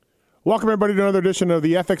Welcome, everybody, to another edition of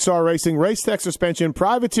the FXR Racing Race Tech Suspension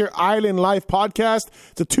Privateer Island Life podcast.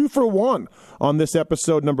 It's a 2-for-1 on this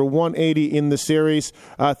episode, number 180 in the series.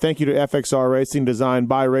 Thank you to FXR Racing, designed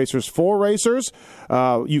by racers for racers.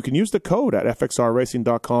 You can use the code at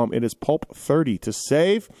fxrracing.com. It is Pulp30 to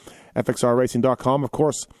save. FXRracing.com, of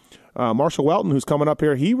course. Marshall Weltin, who's coming up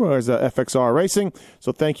here, he runs FXR Racing.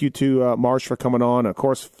 So thank you to Marsh for coming on. Of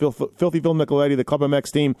course, Filthy Phil Nicoletti, the Club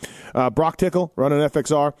MX team. Brock Tickle running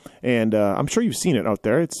FXR, and I'm sure you've seen it out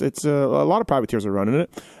there. It's a lot of privateers are running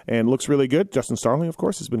it, and looks really good. Justin Starling, of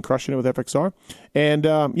course, has been crushing it with FXR. And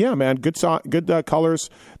yeah, man, good colors.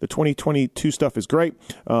 The 2022 stuff is great.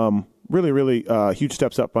 Really huge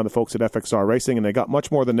steps up by the folks at FXR Racing, and they got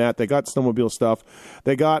much more than that. They got snowmobile stuff.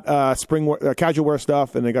 They got spring casual wear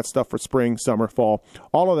stuff, and they got stuff for spring, summer, fall,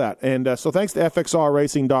 all of that. And so thanks to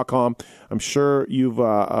FXRracing.com. I'm sure you've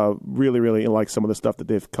really liked some of the stuff that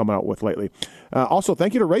they've come out with lately. Also,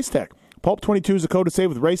 thank you to Race Tech. Pulp20 is the code to save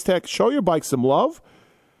with Race Tech. Show your bike some love.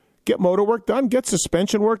 Get motor work done. Get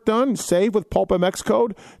suspension work done. Save with Pulp MX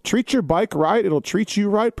code. Treat your bike right. It'll treat you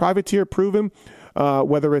right. Privateer proven.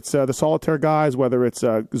 Whether it's the Solitaire guys, whether it's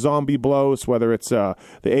Zombie Blows, whether it's the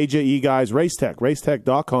AJE guys,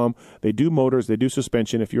 racetech.com. They do motors, they do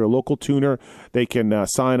suspension. If you're a local tuner, they can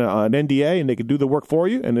sign an NDA and they can do the work for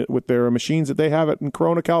you, and with their machines that they have in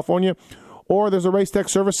Corona, California. Or there's a Racetech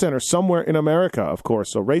service center somewhere in America, of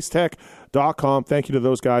course. So racetech.com. Thank you to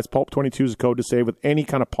those guys. Pulp22 is a code to save with any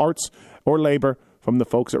kind of parts or labor from the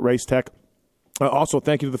folks at Racetech. Also,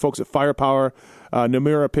 thank you to the folks at Firepower,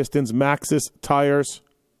 Nomura Pistons, Maxxis Tires,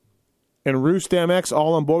 and Roost MX,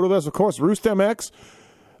 all on board with us. Of course, Roost MX,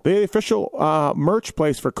 the official merch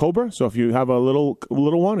place for Cobra. So if you have a little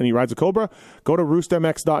one and he rides a Cobra, go to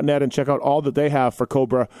roostmx.net and check out all that they have for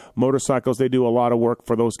Cobra motorcycles. They do a lot of work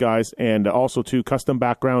for those guys, and also to custom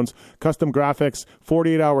backgrounds, custom graphics,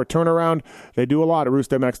 48-hour turnaround. They do a lot at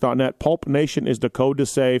roostmx.net. Pulp Nation is the code to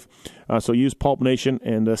save. So use Pulp Nation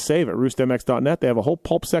and save at roostmx.net. They have a whole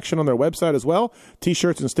Pulp section on their website as well,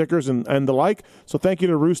 T-shirts and stickers and the like. So thank you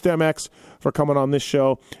to Roost MX for coming on this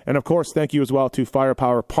show. And, of course, thank you as well to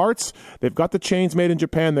Firepower Parts. They've got the chains made in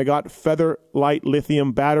Japan. They got Feather Light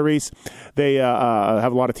lithium batteries. They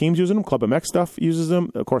have a lot of teams using them. Club MX stuff uses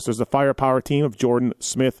them. Of course, there's the Firepower team of Jordan,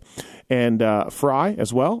 Smith, and Fry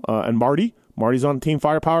as well, and Marty. Marty's on Team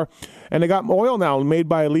Firepower. And they got oil now made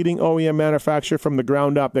by a leading OEM manufacturer from the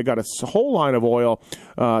ground up. They got a whole line of oil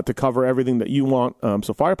to cover everything that you want.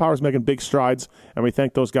 So Firepower's making big strides, and we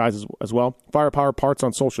thank those guys as well. Firepower Parts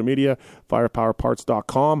on social media,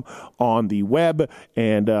 firepowerparts.com on the web,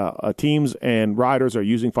 and teams and riders are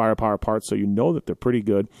using Firepower Parts, so you know that they're pretty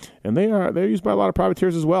good. And they're used by a lot of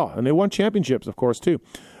privateers as well. And they won championships, of course, too.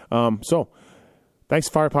 Thanks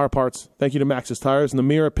to Firepower Parts. Thank you to Maxxis Tires,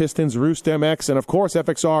 Nomura Pistons, Roost MX, and, of course,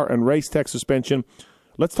 FXR and Race Tech Suspension.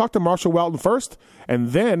 Let's talk to Marshall Weltin first,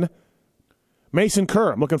 and then Mason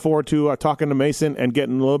Kerr. I'm looking forward to talking to Mason and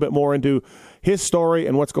getting a little bit more into his story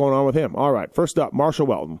and what's going on with him. All right, first up, Marshall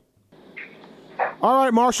Weltin. All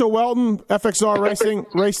right, Marshall Weltin, FXR Racing,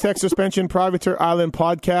 Race Tech Suspension, Privateer Island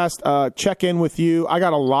podcast. Check in with you. I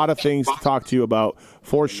got a lot of things to talk to you about,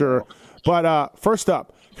 for sure. But first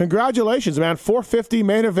up, congratulations, man. 450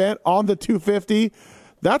 main event on the 250.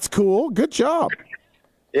 That's cool. Good job.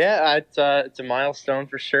 Yeah, it's a milestone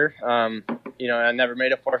for sure. I never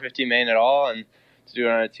made a 450 main at all, and to do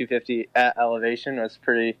it on a 250 at elevation was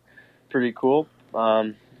pretty cool.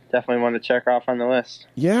 Definitely want to check off on the list.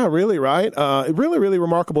 Yeah, really, right? Really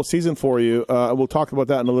remarkable season for you. We'll talk about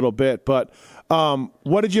that in a little bit. But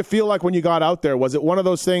what did you feel like when you got out there? Was it one of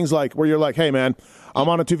those things like where you're like, hey, man, I'm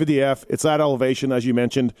on a 250F. It's at elevation, as you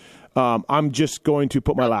mentioned. I'm just going to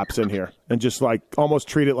put my laps in here and just like almost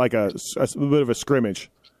treat it like a bit of a scrimmage.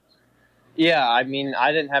 Yeah, I mean,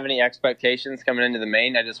 I didn't have any expectations coming into the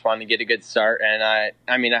main. I just wanted to get a good start, and I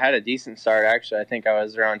had a decent start, actually. I think I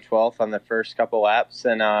was around 12th on the first couple laps,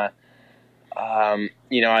 and I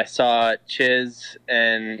saw Chiz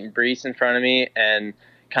and Brees in front of me, and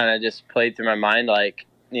kind of just played through my mind like,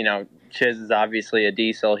 Chiz is obviously a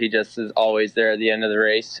diesel. He just is always there at the end of the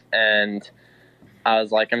race, and I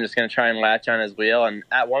was like, I'm just going to try and latch on his wheel. And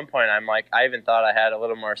at one point, I'm like, I even thought I had a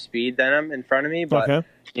little more speed than him in front of me, but okay.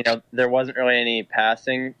 There wasn't really any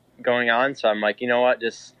passing going on. So I'm like, you know what,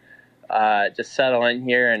 just settle in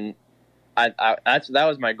here. And that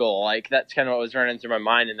was my goal. Like, that's kind of what was running through my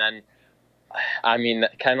mind. And then,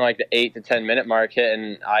 kind of like the 8 to 10 minute mark hit,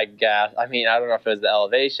 and I gasped. I don't know if it was the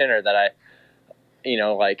elevation or that I,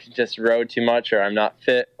 just rode too much, or I'm not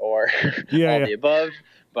fit, or the above.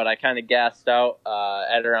 But I kind of gassed out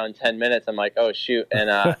at around 10 minutes. I'm like, oh, shoot. And,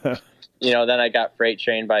 then I got freight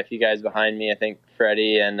trained by a few guys behind me. I think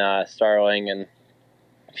Freddie and Starling and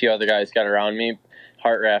a few other guys got around me,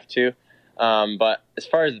 Heart Raft too. But as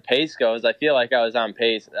far as the pace goes, I feel like I was on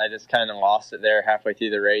pace. I just kind of lost it there halfway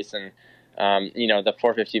through the race. And, the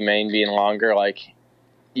 450 main being longer, like,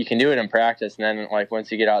 you can do it in practice. And then, like,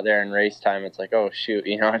 once you get out there in race time, it's like, oh, shoot,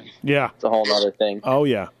 Yeah. It's a whole other thing. Oh,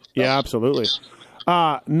 yeah. Yeah, absolutely.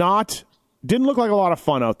 Didn't look like a lot of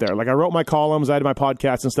fun out there. Like, I wrote my columns, I had my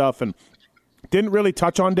podcasts and stuff, and didn't really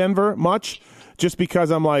touch on Denver much just because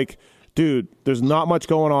I'm like, dude, there's not much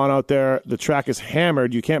going on out there. The track is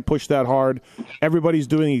hammered. You can't push that hard. Everybody's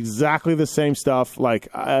doing exactly the same stuff. Like,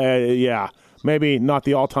 maybe not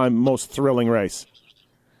the all-time most thrilling race.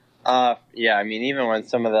 Yeah, I mean, even when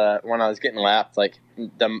when I was getting lapped, like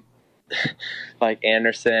like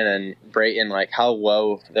Anderson and Brayton, like how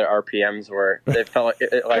low their RPMs were. They felt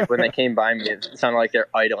like when they came by me, it sounded like they're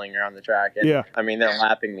idling around the track. And, yeah. I mean, they're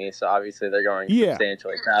lapping me, so obviously they're going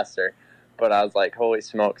substantially faster. But I was like, holy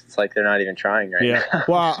smokes, it's like they're not even trying right now.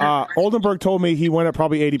 Well, Oldenburg told me he went at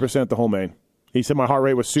probably 80% the whole main. He said my heart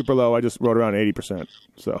rate was super low. I just rode around 80%.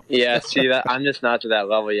 So yeah, see, that I'm just not to that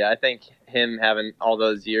level yet. I think him having all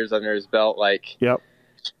those years under his belt, like, yep.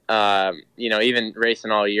 Even racing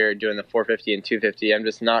all year, doing the 450 and 250, I'm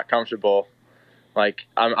just not comfortable. Like,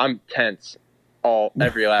 I'm tense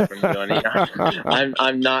every lap I'm doing.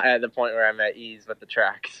 I'm not at the point where I'm at ease with the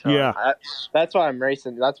track. So yeah, that's why I'm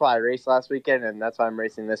racing. That's why I raced last weekend, and that's why I'm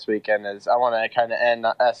racing this weekend. Is I want to kind of end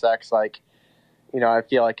SX like, I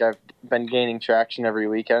feel like I've been gaining traction every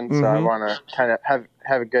weekend, so I want to kind of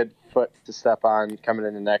have a good foot to step on coming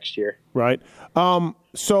into next year. Right.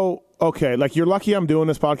 So okay, like you're lucky I'm doing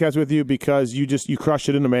this podcast with you because you crushed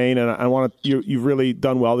it in the main, and I want to you've really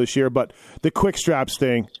done well this year. But the quick straps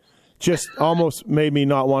thing just almost made me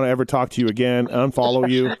not want to ever talk to you again, unfollow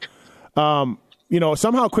you.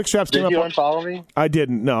 Somehow quick straps came up. Did you unfollow me? I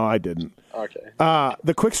didn't. No, I didn't. Okay.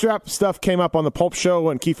 The quick strap stuff came up on the Pulp show,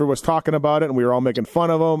 and Kiefer was talking about it, and we were all making fun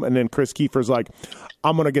of him. And then Chris Kiefer's like,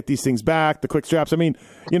 "I'm going to get these things back." The quick straps. I mean,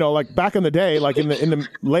 like back in the day, like in the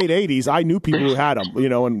late '80s, I knew people who had them,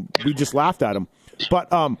 and we just laughed at them.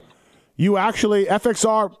 But you actually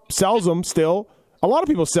FXR sells them still. A lot of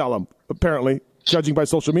people sell them, apparently, judging by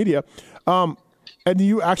social media. And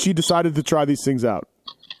you actually decided to try these things out.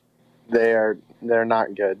 They're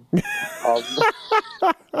not good.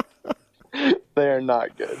 They are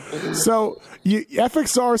not good. So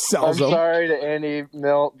FXR sells them. I'm sorry to Andy,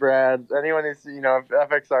 Milt, Brad, anyone who's if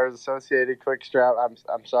FXR is associated quick strap.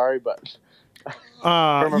 I'm sorry, but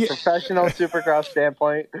from a professional Supercross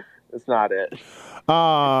standpoint, it's not it.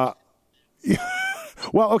 Well,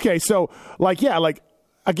 okay, so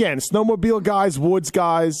again, snowmobile guys, woods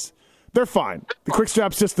guys, they're fine. The quick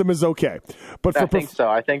strap system is okay, but I think so.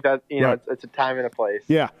 I think that right. It's a time and a place.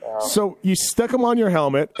 Yeah. So you stuck them on your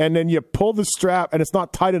helmet, and then you pull the strap, and it's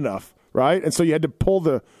not tight enough, right? And so you had to pull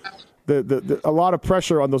the a lot of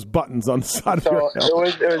pressure on those buttons on the side of your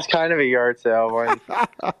helmet. It was kind of a yard sale when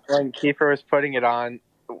Kiefer was putting it on.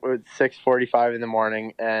 It was 6:45 in the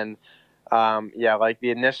morning, and like the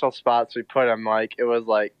initial spots we put them,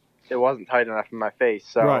 it wasn't tight enough in my face,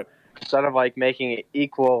 so. Right. Instead of making it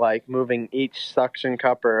equal, moving each suction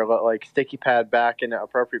cup or sticky pad back into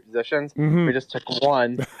appropriate positions, we just took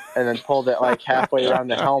one and then pulled it halfway around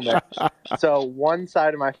the helmet. So one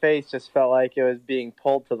side of my face just felt like it was being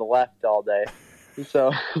pulled to the left all day.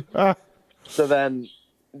 So then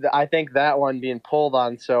I think that one being pulled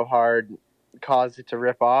on so hard caused it to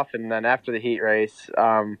rip off. And then after the heat race,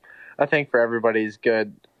 I think for everybody's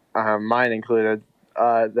good, mine included,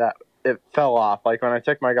 that it fell off. When I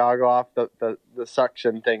took my goggle off, the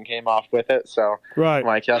suction thing came off with it. So right.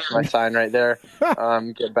 That's my sign right there.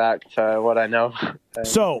 Get back to what I know.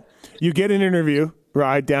 So you get an interview,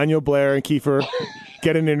 right? Daniel Blair and Kiefer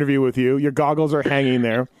get an interview with you. Your goggles are hanging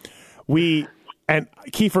there. And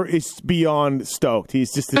Kiefer is beyond stoked.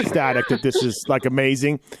 He's just ecstatic that this is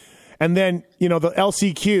amazing. And then, the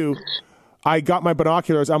LCQ, I got my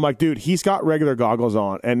binoculars. I'm like, dude, he's got regular goggles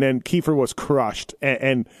on. And then Kiefer was crushed.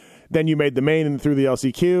 And then you made the main and through the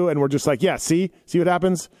LCQ, and we're just like, yeah, see what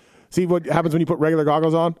happens? See what happens when you put regular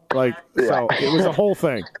goggles on? So it was a whole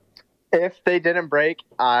thing. If they didn't break,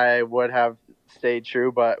 I would have stayed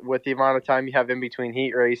true, but with the amount of time you have in between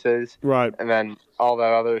heat races, right, and then all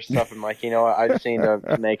that other stuff, I'm like, what? I just need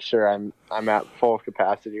to make sure I'm at full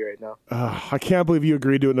capacity right now. I can't believe you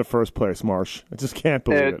agreed to it in the first place, Marsh. I just can't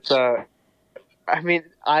believe it. So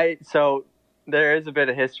there is a bit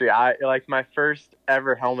of history. My first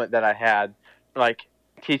ever helmet that I had,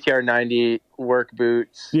 TTR 90 work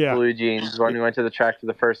boots, blue jeans. When we went to the track for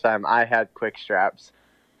the first time, I had quick straps.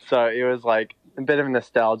 So it was a bit of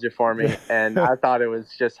nostalgia for me, and I thought it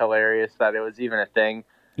was just hilarious that it was even a thing.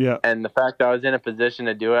 Yeah. And the fact that I was in a position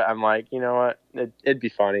to do it, I'm like, you know what? It'd be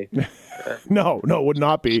funny. No, it would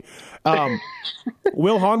not be.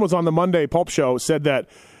 Will Hahn was on the Monday Pulp Show, said that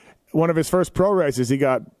one of his first pro races, he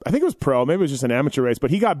got, I think it was pro, maybe it was just an amateur race, but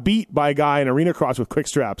he got beat by a guy in arena cross with quick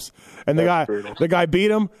straps. And the guy beat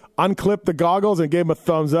him, unclipped the goggles, and gave him a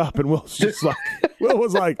thumbs up. And Will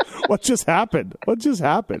was like, what just happened? What just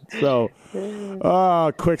happened? So,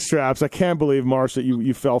 quick straps. I can't believe, Marsh, that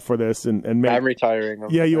you fell for this. And I'm retiring them.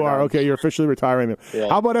 Yeah, you are. Okay, you're officially retiring them. Yeah.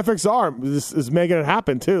 How about FXR? This is making it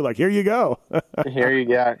happen, too. Like, here you go. Here you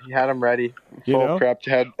go. You had them ready. Full prepped.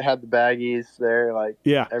 Had the baggies there. Like,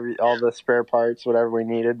 all the spare parts, whatever we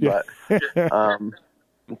needed. Yeah.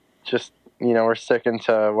 But just, we're sticking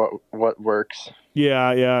to what works.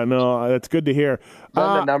 Yeah, no, that's good to hear. Then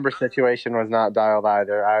the number situation was not dialed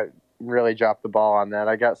either. I really dropped the ball on that.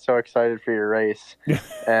 I got so excited for your race,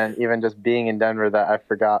 and even just being in Denver that I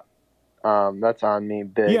forgot. That's on me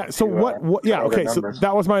big. Yeah, so what yeah, okay, so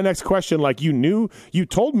that was my next question. Like, you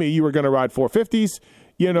told me you were going to ride 450s,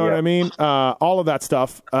 you know what I mean? All of that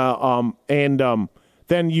stuff. And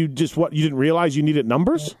then you didn't realize you needed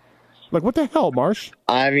numbers? Like, what the hell, Marsh?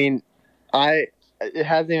 I mean, it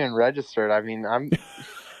hasn't even registered. I mean,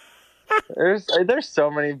 there's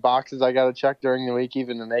so many boxes I got to check during the week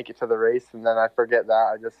even to make it to the race, and then I forget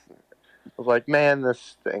that. I just was like, man,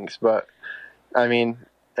 this stinks. But I mean,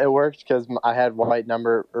 it worked because I had white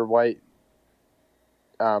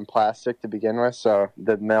plastic to begin with, so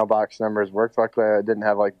the mailbox numbers worked. Luckily, I didn't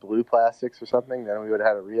have like blue plastics or something. Then we would have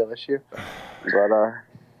had a real issue. But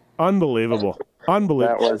unbelievable.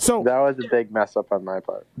 That was a big mess up on my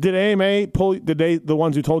part. Did AMA the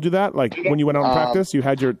ones who told you that? Like, when you went out in practice, you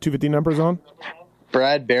had your 250 numbers on?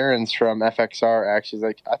 Brad Barons from FXR actually is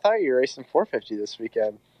like, I thought you were racing 450 this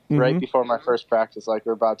weekend. Mm-hmm. Right before my first practice, like,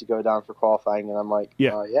 we're about to go down for qualifying, and I'm like,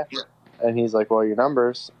 yeah. And he's like, well, your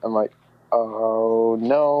numbers. I'm like, oh,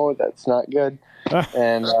 no, that's not good.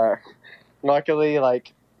 And luckily,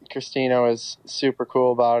 like, Christina was super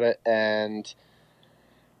cool about it, and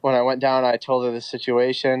when I went down, I told her the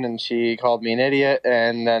situation, and she called me an idiot,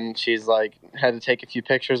 and then she's like, had to take a few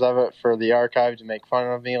pictures of it for the archive to make fun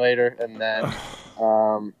of me later, and then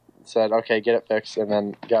said, okay, get it fixed, and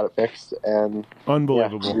then got it fixed. And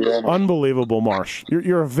unbelievable. Unbelievable, Marsh.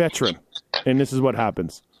 You're a veteran, and this is what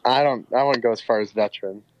happens. I wouldn't go as far as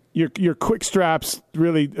veteran. Your quick straps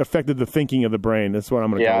really affected the thinking of the brain. That's what I'm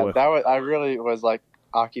going to go with. I really was like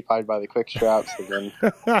occupied by the quick straps, and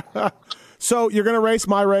then. So you're going to race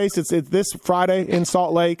my race. It's this Friday in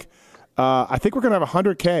Salt Lake. I think we're going to have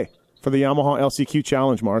 100K for the Yamaha LCQ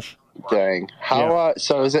Challenge, Marsh. Dang.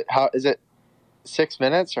 So is it 6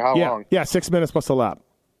 minutes or how long? Yeah, 6 minutes plus a lap.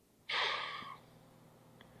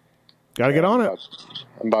 Got to get on it.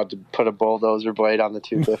 I'm about to put a bulldozer blade on the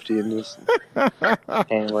 250 and just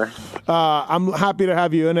hammer. I'm happy to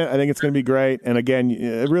have you in it. I think it's going to be great. And again,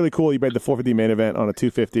 really cool you made the 450 main event on a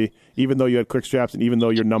 250, even though you had quick straps and even though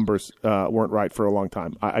your numbers weren't right for a long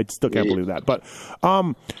time. I still can't believe that. But,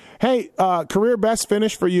 hey, career best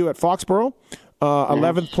finish for you at Foxborough,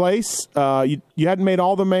 11th place. You hadn't made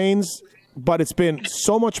all the mains, but it's been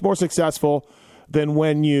so much more successful than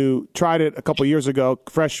when you tried it a couple years ago,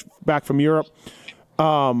 fresh back from Europe.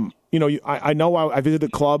 I know I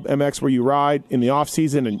visited Club MX where you ride in the off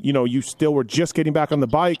season, and you still were just getting back on the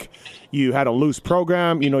bike. You had a loose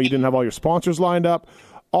program. You didn't have all your sponsors lined up.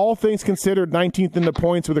 All things considered, 19th in the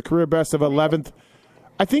points with a career best of 11th.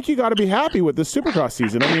 I think you got to be happy with this Supercross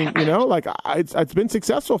season. I mean, it's been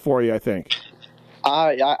successful for you, I think.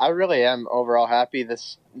 I really am overall happy.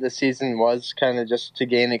 This season was kind of just to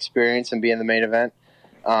gain experience and be in the main event.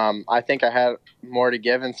 I think I had more to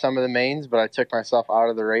give in some of the mains, but I took myself out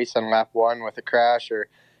of the race on lap 1 with a crash or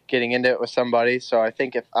getting into it with somebody. So I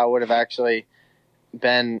think if I would have actually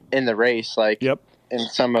been in the race, like in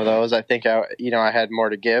some of those, I think I had more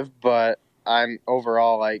to give. But I'm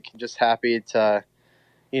overall just happy to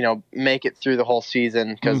make it through the whole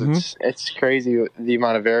season because it's crazy the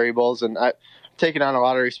amount of variables, and I've taken on a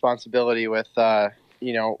lot of responsibility with I've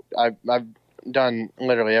done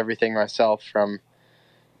literally everything myself from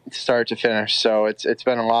start to finish, so it's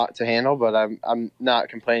been a lot to handle, but I'm not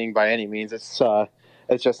complaining by any means. It's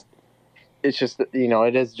just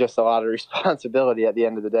it is just a lot of responsibility at the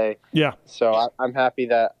end of the day. Yeah. So I'm happy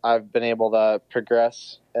that I've been able to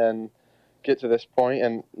progress and get to this point,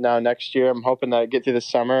 and now next year I'm hoping to get through the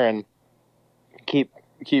summer and keep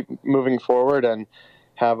moving forward and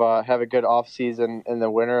have a good off season in the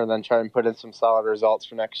winter, and then try and put in some solid results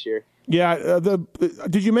for next year. Yeah.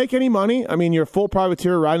 Did you make any money? I mean, you're a full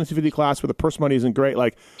privateer riding the 250 class where the purse money isn't great.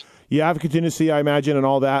 Like, you have a contingency, I imagine, and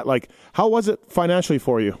all that. Like, how was it financially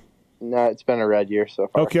for you? No, it's been a red year so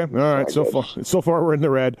far. Okay, all right. So far we're in the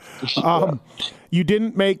red. You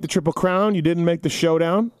didn't make the Triple Crown. You didn't make the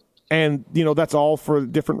Showdown. And, that's all for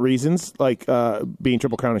different reasons, like being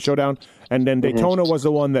Triple Crown and Showdown. And then Daytona was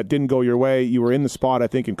the one that didn't go your way. You were in the spot, I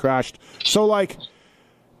think, and crashed. So, like,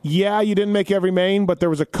 yeah, you didn't make every main, but there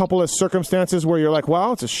was a couple of circumstances where you're like,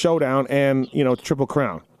 well, it's a Showdown and, Triple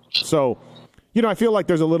Crown. So, I feel like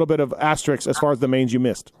there's a little bit of asterisk as far as the mains you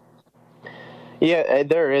missed. Yeah,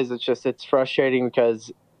 there is. It's frustrating because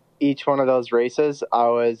each one of those races, I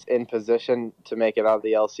was in position to make it out of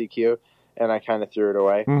the LCQ, and I kind of threw it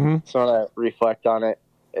away. Mm-hmm. So when I reflect on it,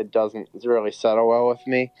 it doesn't really settle well with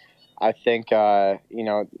me. I think, coulda,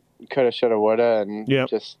 shoulda, woulda, and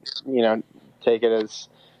just, take it as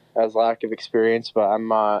lack of experience. But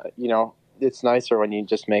I'm, it's nicer when you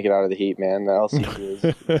just make it out of the heat, man. The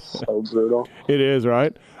LCQ is so brutal. It is,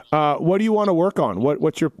 right? What do you want to work on?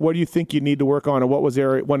 What do you think you need to work on, and what was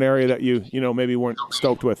one area that you maybe weren't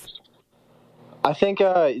stoked with? I think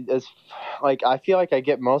I feel like I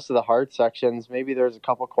get most of the hard sections. Maybe there's a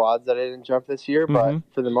couple quads that I didn't jump this year, but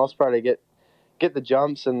for the most part, I get the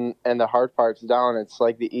jumps and the hard parts down. It's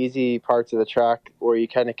like the easy parts of the track where you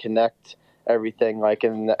kind of connect everything, like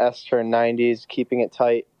in the S-turn 90s, keeping it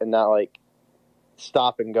tight and not like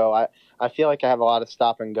stop and go. I feel like I have a lot of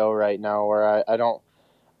stop and go right now where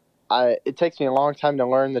it takes me a long time to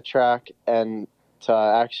learn the track and to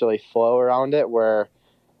actually flow around it, where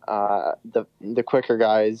the quicker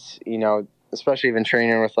guys, especially even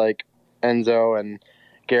training with like Enzo and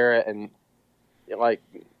Garrett and like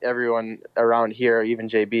everyone around here, even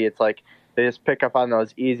JB, it's like they just pick up on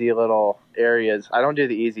those easy little areas. I don't do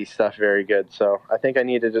the easy stuff very good, so I think I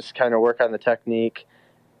need to just kind of work on the technique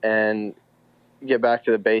and get back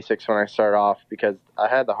to the basics when I start off, because I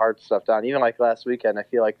had the hard stuff down. Even like last weekend, I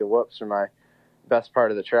feel like the whoops are my best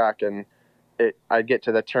part of the track, and I'd get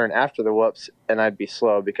to the turn after the whoops and I'd be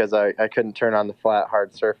slow because I couldn't turn on the flat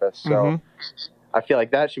hard surface. So I feel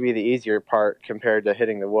like that should be the easier part compared to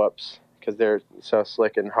hitting the whoops, because they're so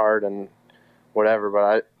slick and hard and whatever.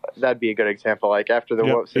 But that'd be a good example. Like after the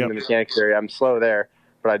whoops in the mechanics area, I'm slow there,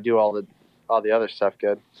 but I do all the other stuff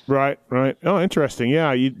good. Right. Oh, interesting.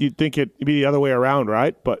 Yeah, you'd think it'd be the other way around,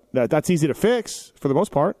 right? But that's easy to fix for the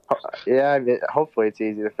most part. Yeah, hopefully it's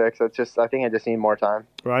easy to fix. I think I just need more time.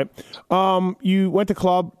 Right. You went to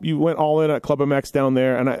club. You went all in at Club MX down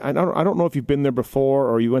there, and I don't know if you've been there before,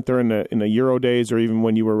 or you went there in the Euro days, or even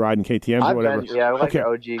when you were riding KTMs or whatever. I'm like an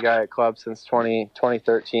OG guy at club since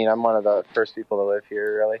 2013. I'm one of the first people to live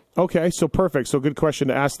here, really. Okay, so perfect. So good question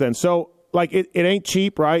to ask then. So like it ain't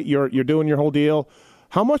cheap, right? You're doing your whole deal.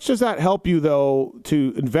 How much does that help you, though,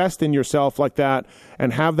 to invest in yourself like that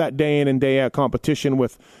and have that day in and day out competition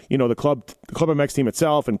with, the Club MX team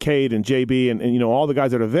itself and Cade and JB and all the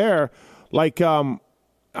guys that are there? Like,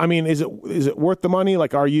 is it worth the money?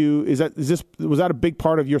 Like, was that a big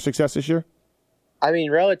part of your success this year? I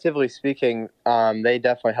mean, relatively speaking, they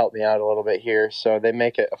definitely helped me out a little bit here, so they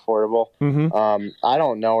make it affordable. I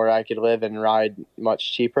don't know where I could live and ride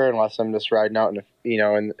much cheaper unless I'm just riding out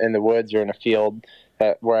in the woods or in a field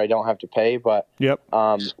where I don't have to pay. But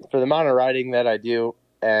for the amount of riding that I do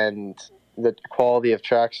and the quality of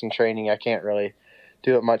tracks and training, I can't really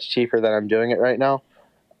do it much cheaper than I'm doing it right now.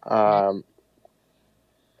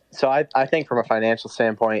 So I think from a financial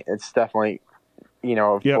standpoint, it's definitely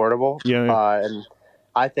affordable. And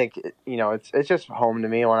I think it's just home to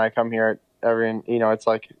me when I come here. It's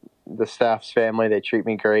like the staff's family. They treat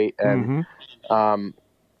me great, and I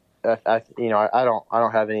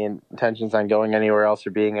don't have any intentions on going anywhere else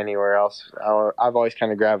or being anywhere else. I've always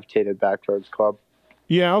kind of gravitated back towards club.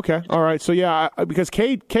 Yeah. Okay. All right. So yeah, because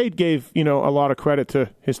Cade gave a lot of credit to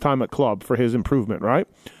his time at club for his improvement, right?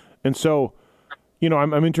 And so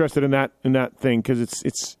I'm interested in that thing, because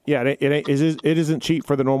it isn't cheap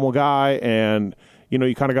for the normal guy, and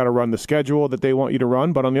you kind of got to run the schedule that they want you to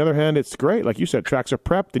run. But on the other hand, it's great, like you said, tracks are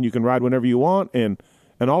prepped and you can ride whenever you want and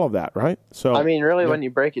all of that, right? So I mean, really, when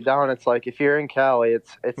you break it down, it's like if you're in Cali,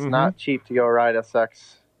 it's not cheap to go ride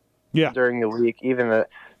SX during the week. Even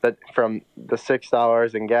that from the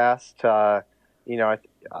 $6 in gas to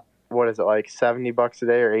what is it, like $70 a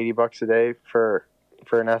day or $80 a day for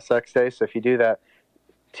an SX day? So if you do that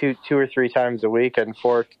two or three times a week and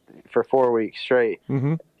for 4 weeks straight,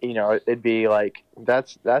 it'd be like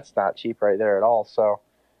that's not cheap right there at all. So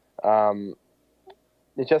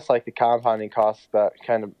it's just like the compounding costs that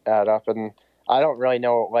kind of add up, and I don't really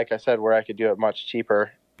know, like I said, where I could do it much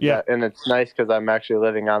cheaper. And it's nice because I'm actually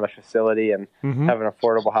living on the facility and have an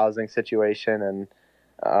affordable housing situation, and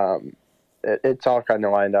it's all kind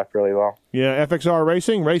of lined up really well. Yeah, FXR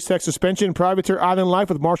Racing, Race Tech Suspension, Privateer Island Life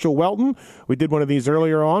with Marshall Weltin. We did one of these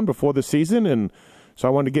earlier on before the season, and so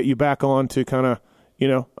I wanted to get you back on to kind of,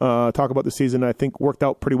 talk about the season. I think worked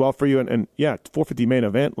out pretty well for you, and yeah, 450 main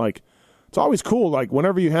event, like, it's always cool. Like,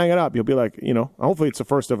 whenever you hang it up, you'll be like, hopefully it's the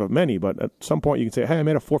first of many, but at some point you can say, hey, I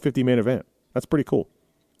made a 450 main event. That's pretty cool.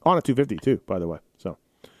 On a 250 too, by the way. So,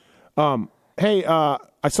 hey,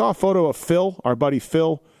 I saw a photo of Phil, our buddy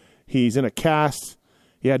Phil. He's in a cast.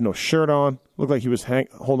 He had no shirt on. Looked like he was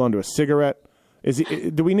holding on to a cigarette.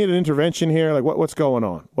 Do we need an intervention here? Like, what's going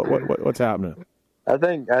on? What's happening? I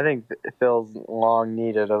think Phil's long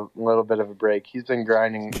needed a little bit of a break. He's been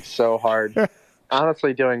grinding so hard.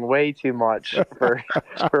 Honestly, doing way too much for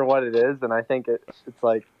what it is, and I think it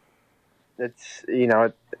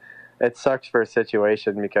sucks for a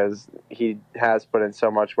situation because he has put in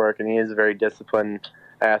so much work, and he is a very disciplined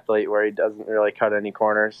athlete where he doesn't really cut any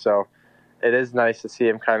corners. So it is nice to see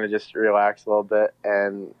him kind of just relax a little bit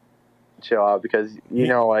and chill out because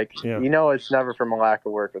it's never from a lack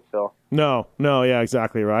of work with Phil. No, yeah,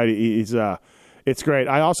 exactly right. He's it's great.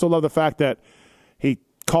 I also love the fact that he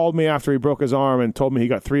called me after he broke his arm and told me he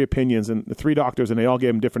got 3 opinions and 3 doctors, and they all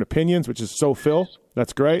gave him different opinions, which is so Phil.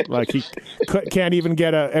 That's great. Like, he can't even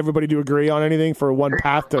get everybody to agree on anything for one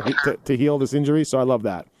path to heal this injury. So I love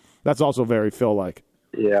that. That's also very Phil-like.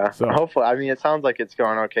 Yeah. So hopefully, I mean, it sounds like it's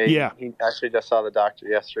going okay. Yeah. He actually just saw the doctor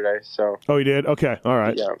yesterday. So. Oh, he did? Okay. All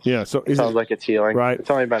right. Yeah. So it sounds like it's healing. Right.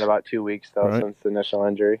 It's only been about 2 weeks though since the initial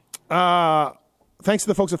injury. Thanks to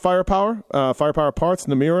the folks at Firepower, Firepower Parts,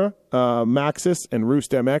 Namira, Maxis, and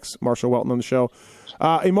Roost MX. Marshall Weltin on the show.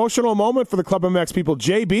 Emotional moment for the Club MX people.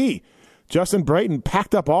 JB, Justin Brayton,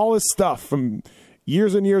 packed up all his stuff from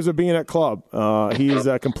years and years of being at Club. He's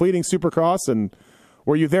completing Supercross, and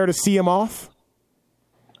were you there to see him off?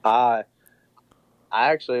 I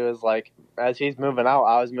actually was like, as he's moving out,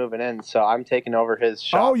 I was moving in, so I'm taking over his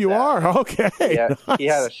shop. Oh, you are? Okay. Yeah, nice. He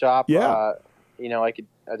had a shop, like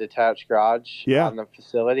a detached garage on the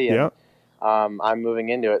facility, and I'm moving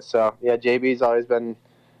into it. So, yeah, JB's always been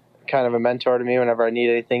kind of a mentor to me. Whenever I need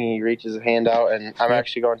anything, he reaches a hand out, and I'm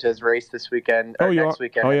actually going to his race this weekend, next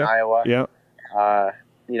weekend in Iowa. Yeah.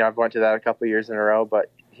 I've went to that a couple of years in a row, but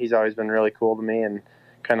he's always been really cool to me and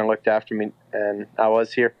kind of looked after me, and I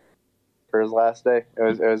was here for his last day.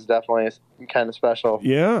 It was definitely kind of special.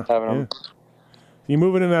 Yeah. Having him. You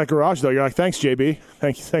moving in that garage though, you're like, thanks, JB.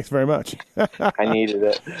 Thanks very much. I needed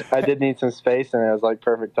it. I did need some space, and it was like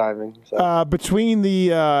perfect timing. So. Between the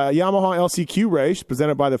Yamaha LCQ race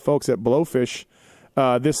presented by the folks at Blowfish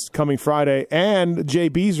this coming Friday and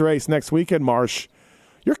JB's race next weekend, Marsh,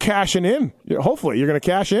 you're cashing in. Hopefully, you're going to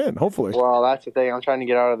cash in. Hopefully. Well, that's the thing. I'm trying to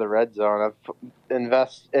get out of the red zone.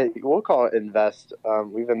 We'll call it invest.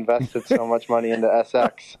 We've invested so much money into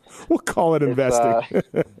SX. We'll call it investing.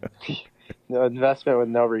 No investment with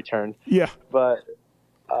no return. Yeah. But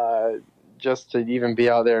just to even be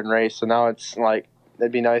out there and race. So now it's like,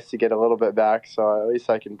 it'd be nice to get a little bit back, so at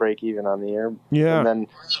least I can break even on the year. Yeah. And then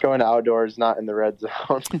going to outdoors, not in the red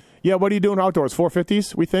zone. Yeah. What are you doing outdoors?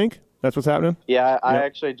 450s, we think? That's what's happening? Yeah, I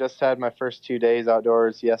actually just had my first 2 days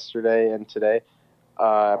outdoors yesterday and today.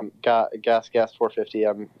 Got a gas 450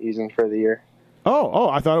 I'm using for the year. Oh,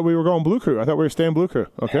 I thought we were going Blue Crew. I thought we were staying Blue Crew.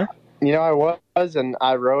 Okay. I was, and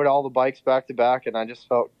I rode all the bikes back to back, and I just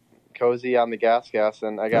felt cozy on the gas,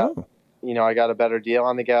 and I got, I got a better deal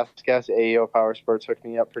on the gas. AEO Power Sports hooked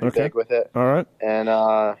me up pretty big with it. All right. And,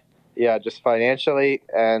 just financially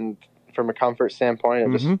and from a comfort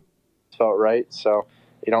standpoint, it just felt right. So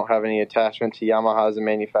you don't have any attachment to Yamaha as a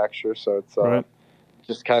manufacturer, so it's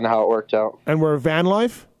just kind of how it worked out. And we're van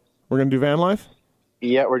life? We're going to do van life?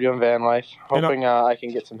 Yeah, we're doing van life. Hoping I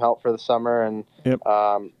can get some help for the summer and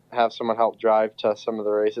have someone help drive to some of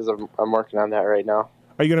the races. I'm working on that right now.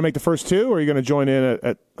 Are you going to make the first 2, or are you going to join in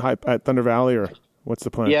at Thunder Valley, or what's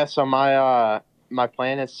the plan? Yeah, so my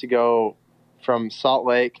plan is to go from Salt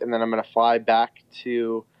Lake, and then I'm going to fly back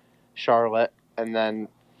to Charlotte, and then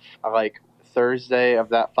Thursday of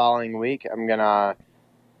that following week, I'm going to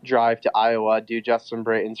drive to Iowa, do Justin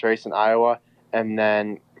Brayton's race in Iowa, and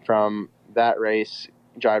then from that race,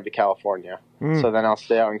 drive to California. So then I'll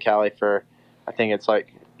stay out in Cali for, I think it's the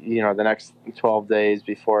next 12 days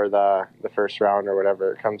before the first round or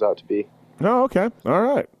whatever it comes out to be. Oh, okay. All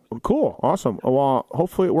right. Well, cool. Awesome. Well,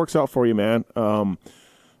 hopefully it works out for you, man.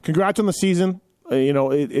 Congrats on the season.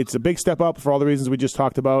 It's a big step up for all the reasons we just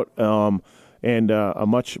talked about. And a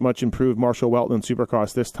much improved Marshall Weltin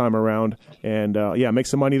Supercross this time around. And, make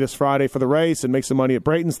some money this Friday for the race and make some money at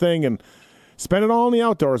Brayton's thing and Spend it all in the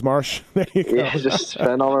outdoors, Marsh. There you go. Yeah, just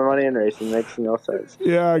spend all my money in racing. Makes no sense.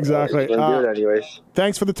 Yeah, exactly. Do it anyways.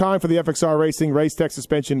 Thanks for the time for the FXR Racing Race Tech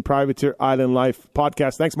Suspension Privateer Island Life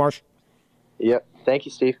podcast. Thanks, Marsh. Yep. Thank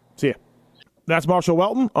you, Steve. See ya. That's Marshall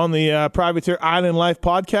Weltin on the Privateer Island Life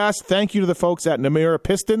podcast. Thank you to the folks at Namura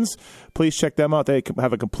Pistons. Please check them out. They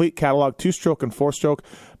have a complete catalog, 2-stroke and 4-stroke,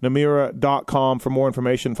 namura.com for more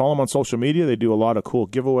information. Follow them on social media. They do a lot of cool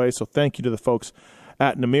giveaways. So thank you to the folks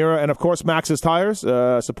at Namura. And, of course, Maxxis Tires,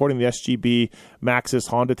 supporting the SGB Maxxis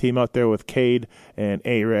Honda team out there with Cade and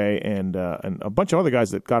A-Ray and a bunch of other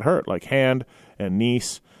guys that got hurt, like Hand and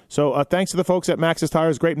Nice. So thanks to the folks at Maxxis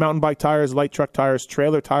Tires, great mountain bike tires, light truck tires,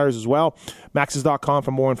 trailer tires as well. Maxxis.com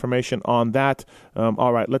for more information on that.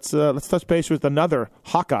 All right, let's touch base with another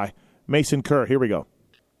Hawkeye, Mason Kerr. Here we go.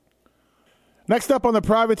 Next up on the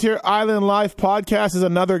Privateer Island Life podcast is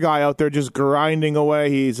another guy out there just grinding away.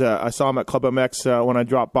 He's I saw him at Club MX when I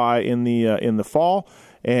dropped by in the fall,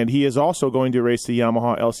 and he is also going to race the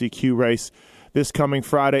Yamaha LCQ race this coming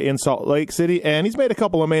Friday in Salt Lake City, and he's made a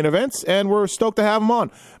couple of main events, and we're stoked to have him on.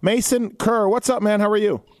 Mason Kerr, what's up, man? How are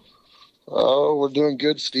you? Oh, we're doing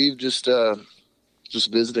good, Steve. Just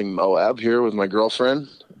visiting Moab here with my girlfriend.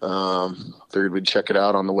 Figured we'd check it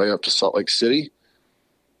out on the way up to Salt Lake City.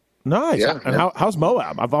 Nice. Yeah. And how's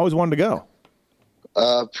Moab? I've always wanted to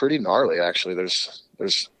go. Pretty gnarly, actually. There's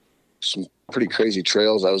some pretty crazy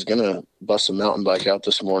trails. I was gonna bust a mountain bike out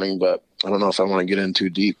this morning, but I don't know if I want to get in too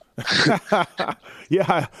deep.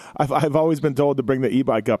 Yeah, I've always been told to bring the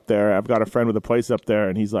e-bike up there. I've got a friend with a place up there,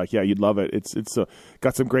 and he's like, "Yeah, you'd love it. It's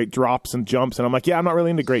got some great drops and jumps." And I'm like, "Yeah, I'm not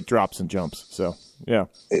really into great drops and jumps." So yeah.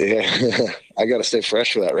 I got to stay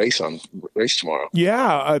fresh for that race tomorrow.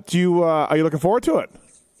 Yeah, are you looking forward to it?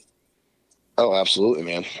 Oh, absolutely,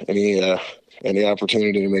 man. Any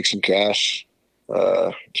opportunity to make some cash.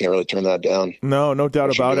 Can't really turn that down. No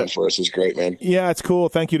doubt about it. For us is great, man. Yeah, it's cool.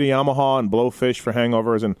 Thank you to Yamaha and Blowfish for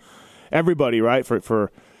hangovers and everybody, right,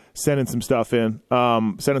 for sending some stuff in,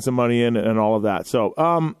 sending some money in, and all of that. So,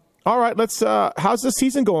 all right, let's. How's the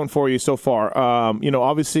season going for you so far?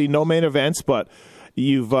 Obviously no main events, but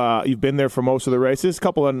you've been there for most of the races. A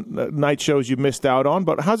couple of night shows you missed out on,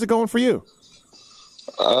 but how's it going for you?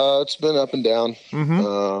 It's been up and down.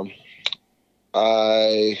 Mm-hmm.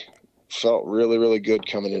 I felt really, really good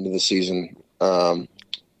coming into the season. A1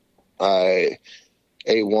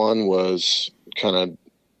 was kind of,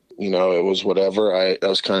 it was whatever. That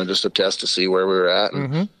was kind of just a test to see where we were at, and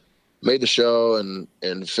mm-hmm. made the show and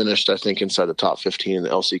finished, I think, inside the top 15 in the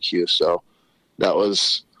LCQ. So that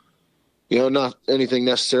was, not anything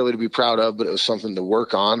necessarily to be proud of, but it was something to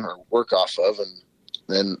work on or work off of. And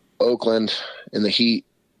then Oakland in the heat,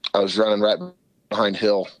 I was running right behind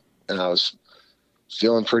Hill, and I was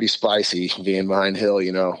feeling pretty spicy being behind Hill,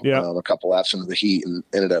 a couple laps into the heat, and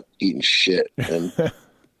ended up eating shit and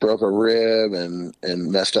broke a rib and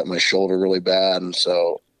messed up my shoulder really bad. And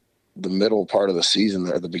so the middle part of the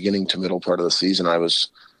season, or the beginning to middle part of the season, I was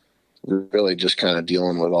really just kind of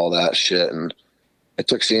dealing with all that shit. And I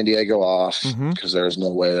took San Diego off because there was no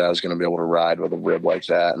way that I was going to be able to ride with a rib like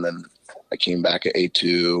that. And then I came back at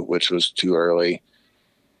A2, which was too early,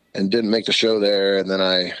 and didn't make the show there. And then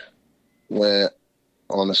I went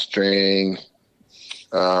on a string.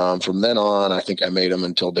 From then on, I think I made them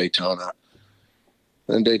until Daytona.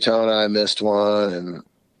 Then Daytona, I missed one, and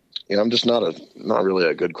I'm just not really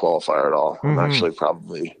a good qualifier at all. I'm actually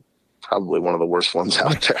probably one of the worst ones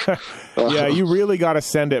out there. Yeah, you really got to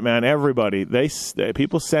send it, man. Everybody,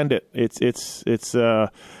 people send it. It's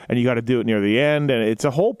and you got to do it near the end, and it's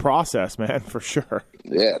a whole process, man, for sure.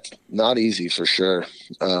 Yeah, it's not easy for sure.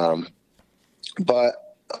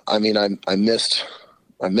 But I missed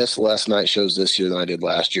less night shows this year than I did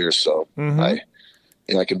last year, so I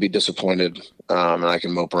can be disappointed, and I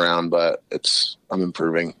can mope around, but I'm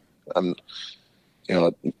improving.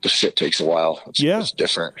 The shit takes a while. It's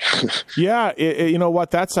different. Yeah. You know what?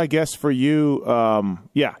 That's, I guess, for you.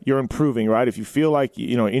 You're improving, right? If you feel like,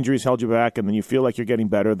 injuries held you back and then you feel like you're getting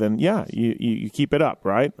better, then you keep it up,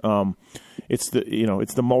 right? It's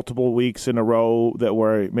the multiple weeks in a row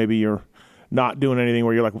where maybe you're not doing anything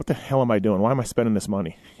where you're like, what the hell am I doing? Why am I spending this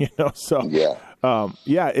money? So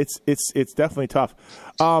it's definitely tough.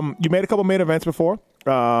 You made a couple main events before.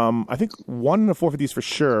 I think one in the 450s for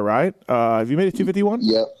sure, right? Have you made a 251?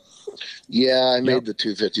 Yep. Yeah, I made the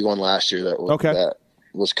 251 last year. That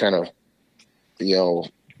was kind of,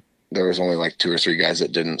 there was only like 2 or 3 guys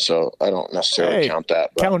that didn't, so I don't necessarily count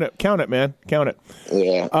that. But count it, man. Count it.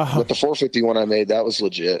 Yeah. But the 451 I made, that was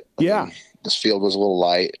legit. I mean, this field was a little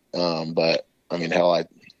light, but hell,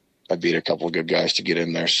 I I beat a couple of good guys to get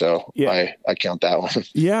in there. So I count that one.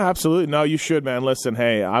 Yeah, absolutely. No, you should, man. Listen,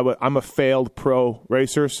 hey, I'm a failed pro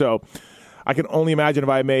racer, so I can only imagine if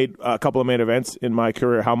I made a couple of main events in my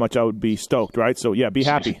career, how much I would be stoked, right? So, yeah, be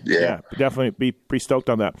happy. Yeah, definitely be pretty stoked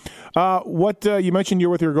on that. You mentioned you're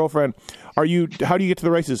with your girlfriend. How do you get to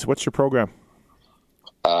the races? What's your program?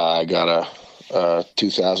 I got a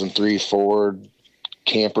 2003 Ford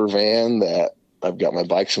camper van that I've got my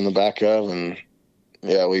bikes in the back of, and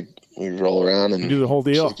yeah, we roll around and you do the whole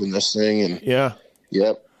deal in this thing. And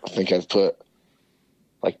yep, I think I've put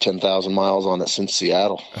like 10,000 miles on it since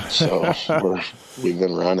Seattle. So we've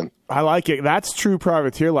been running. I like it. That's true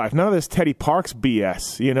privateer life. None of this Teddy Parks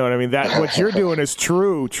BS. You know what I mean? That what you're doing is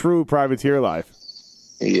true privateer life.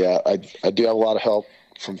 Yeah, I do have a lot of help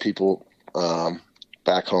from people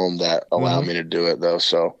back home that allow me to do it, though.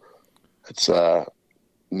 So it's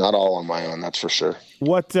not all on my own, that's for sure.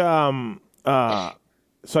 What? So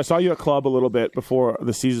I saw you at club a little bit before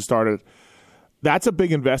the season started. That's a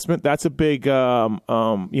big investment. That's a big,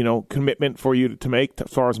 commitment for you to make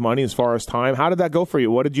as far as money, as far as time. How did that go for you?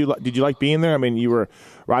 What did you like being there? I mean, you were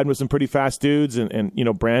riding with some pretty fast dudes,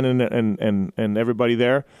 and Brandon and everybody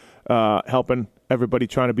there, helping everybody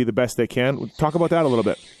trying to be the best they can. Talk about that a little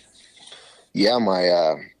bit. Yeah,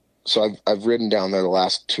 so I've ridden down there the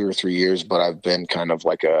last 2 or 3 years, but I've been kind of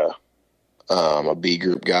like a B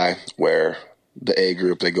group guy, where the A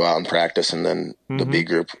group, they go out and practice, and then the B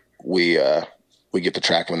group, we get the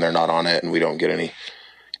track when they're not on it, and we don't get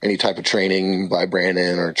any type of training by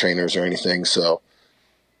Brandon or trainers or anything. So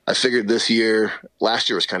I figured last year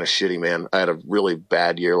was kind of shitty, man. I had a really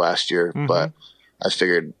bad year last year, but I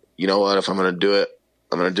figured, you know what, if I'm going to do it,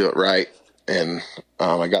 I'm going to do it right. And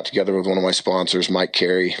I got together with one of my sponsors, Mike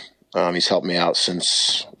Carey. He's helped me out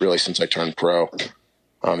since I turned pro.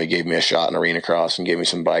 He gave me a shot in arena cross and gave me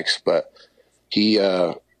some bikes, but he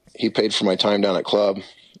paid for my time down at club.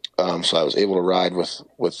 So I was able to ride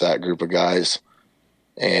with that group of guys,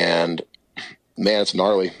 and man, it's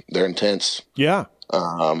gnarly. They're intense. Yeah.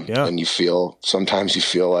 And sometimes you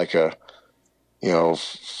feel like a,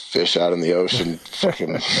 fish out in the ocean,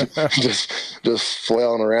 fucking just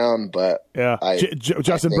flailing around. But yeah,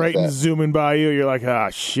 Justin Brayton's zooming by you. You're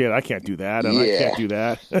like, shit, I can't do that. And I can't do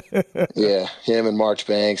that. Yeah. Him and March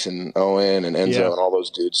Banks and Owen and Enzo and all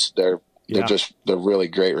those dudes, they're really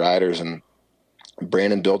great riders. And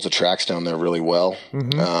Brandon builds the tracks down there really well.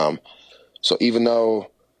 So even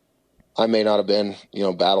though I may not have been,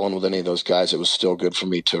 battling with any of those guys, it was still good for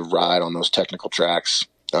me to ride on those technical tracks,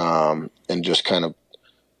 and just kind of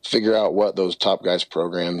figure out what those top guys'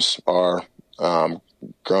 programs are.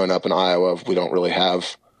 Growing up in Iowa, we don't really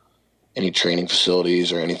have any training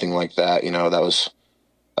facilities or anything like that.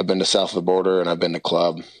 I've been to south of the border and I've been to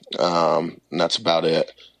club, and that's about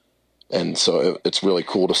it. And so it's really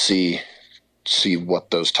cool to see what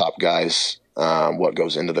those top guys, what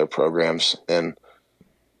goes into their programs. And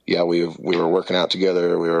yeah, we were working out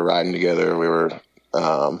together. We were riding together. We were,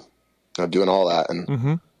 doing all that.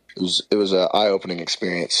 And it was an eye-opening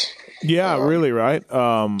experience. Yeah, really. Right.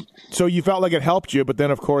 So you felt like it helped you, but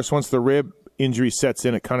then of course, once the rib injury sets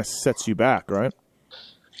in, it kind of sets you back, right?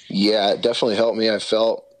 Yeah, it definitely helped me. I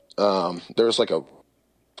felt, there was like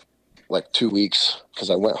 2 weeks, cause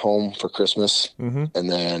I went home for Christmas, and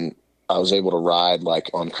then I was able to ride like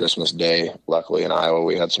on Christmas Day. Luckily in Iowa,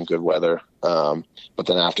 we had some good weather. But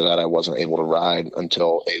then after that, I wasn't able to ride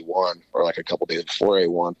until A1, or like a couple days before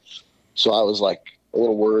A1. So I was like a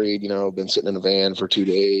little worried, been sitting in a van for 2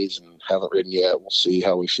 days and haven't ridden yet. We'll see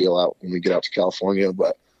how we feel out when we get out to California.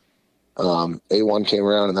 But A1 came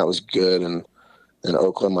around and that was good. And in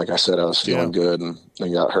Oakland, like I said, I was feeling good, and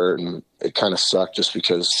then got hurt, and it kind of sucked just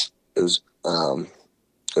because it was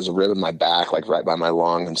a rib in my back, like right by my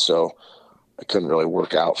lung. And so I couldn't really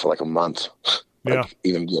work out for like a month,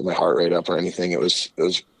 even get my heart rate up or anything. It was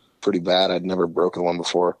pretty bad. I'd never broken one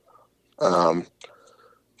before.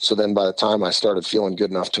 So then by the time I started feeling good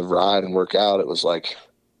enough to ride and work out, it was like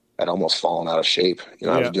I'd almost fallen out of shape.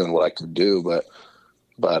 I was doing what I could do, but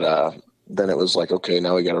then it was like, okay,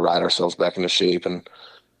 now we got to ride ourselves back into shape, and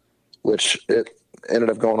which it ended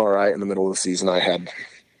up going all right. In the middle of the season, I had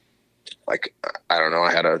I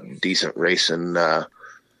had a decent race in, I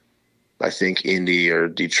think Indy or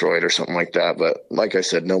Detroit or something like that. But like I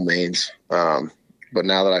said, no mains. But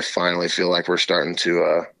now that I finally feel like we're starting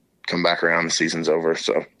to come back around, the season's over.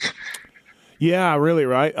 So. Yeah, really,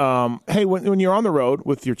 right. Hey, when you're on the road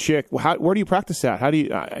with your chick, where do you practice at? How do you,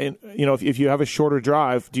 if you have a shorter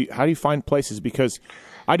drive, how do you find places? Because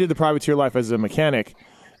I did the privateer life as a mechanic,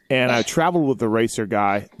 and I traveled with the racer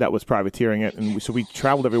guy that was privateering it, and so we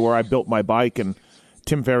traveled everywhere. I built my bike and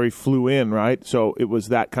Tim Ferry flew in, right? So it was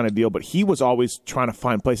that kind of deal. But he was always trying to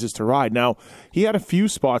find places to ride. Now, he had a few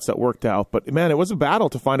spots that worked out. But, man, it was a battle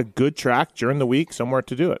to find a good track during the week, somewhere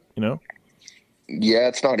to do it, you know? Yeah,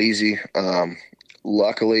 it's not easy.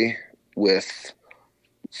 Luckily, with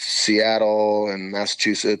Seattle and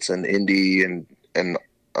Massachusetts and Indy and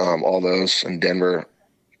all those, and Denver,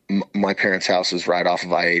 my parents' house is right off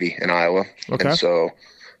of I-80 in Iowa. Okay. And so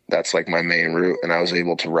that's like my main route. And I was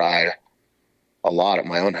able to ride a lot at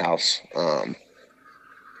my own house,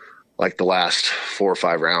 like the last 4 or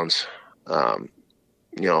 5 rounds.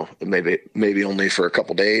 You know, maybe only for a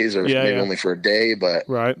couple days or only for a day, but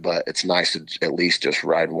it's nice to at least just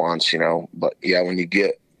ride once, you know. But yeah, when you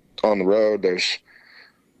get on the road,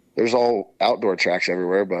 there's all outdoor tracks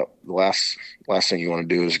everywhere, but the last thing you want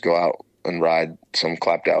to do is go out and ride some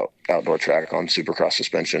clapped out outdoor track on supercross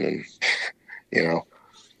suspension, and you know.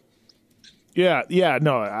 Yeah,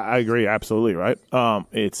 no, I agree, absolutely, right.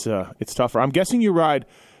 It's tougher. I'm guessing you ride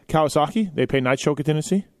Kawasaki. They pay night choke at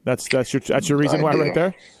Tennessee. That's your reason why, right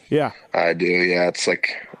there. Yeah, I do. Yeah, it's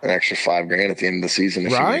like an extra $5,000 at the end of the season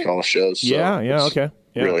if you make all the shows. So yeah, okay.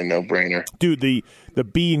 Yeah. Really no brainer, dude. The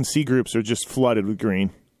B and C groups are just flooded with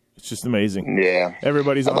green. It's just amazing. Yeah,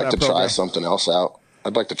 everybody's. I'd like to try something else out.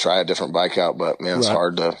 I'd like to try a different bike out, but man, it's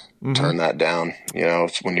hard to turn that down. You know,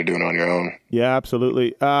 it's when you're doing it on your own. Yeah,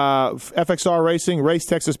 absolutely. FXR Racing, Race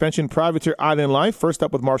Tech Suspension, Privateer Island Life. First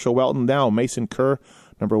up with Marshall Weltin, now Mason Kerr,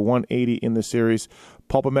 number 180 in the series.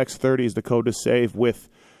 PulpMX 30 is the code to save with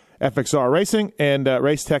FXR Racing, and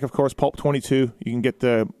Race Tech, of course, Pulp22. You can get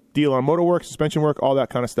the deal on motor work, suspension work, all that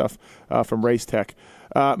kind of stuff from Race Tech.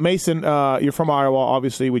 Mason, you're from Iowa,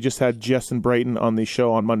 obviously. We just had Justin Brayton on the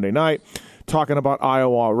show on Monday night talking about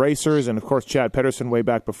Iowa racers, and, of course, Chad Pedersen way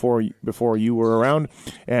back before you were around,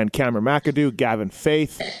 and Cameron McAdoo, Gavin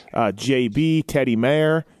Faith, JB, Teddy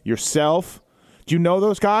Mayer, yourself. Do you know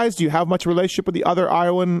those guys? Do you have much relationship with the other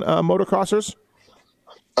Iowan motocrossers?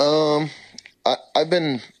 I've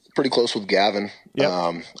been pretty close with Gavin.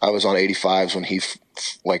 Yep. I was on 85s when he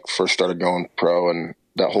first started going pro, and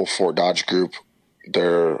that whole Fort Dodge group,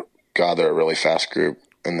 they're a really fast group,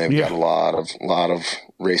 and they've got a lot of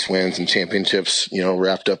race wins and championships, you know,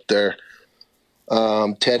 wrapped up there.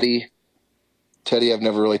 Teddy, I've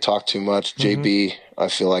never really talked too much. JB, I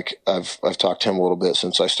feel like I've talked to him a little bit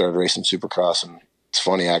since I started racing Supercross, and it's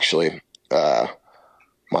funny actually.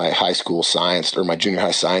 My high school science, or my junior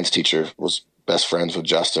high science teacher, was best friends with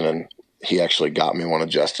Justin, and he actually got me one of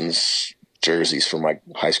Justin's jerseys for my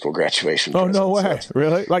high school graduation. Oh, no way. So,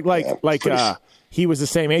 really? He was the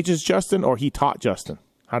same age as Justin, or he taught Justin?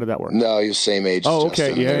 How did that work? No, he was the same age as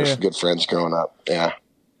Justin. Okay. They were good friends growing up. Yeah.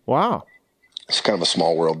 Wow. It's kind of a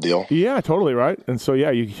small world deal. Yeah, totally, right. And so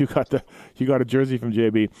you got a jersey from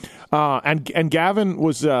JB. And Gavin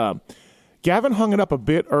was Gavin hung it up a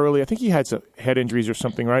bit early. I think he had some head injuries or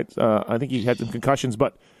something, right? I think he had some concussions,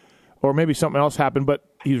 or maybe something else happened. But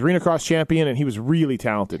he was arena cross champion, and he was really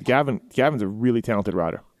talented. Gavin's a really talented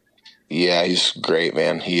rider. Yeah, he's great,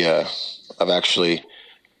 man. I've actually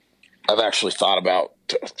thought about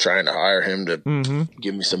trying to hire him to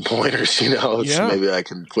give me some pointers. You know, so maybe I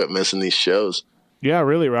can quit missing these shows. Yeah,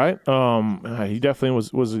 really, right? He definitely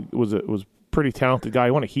was a pretty talented guy.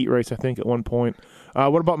 He won a heat race, I think, at one point.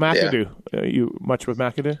 What about McAdoo? You much with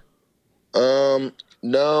McAdoo?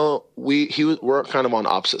 No, we're kind of on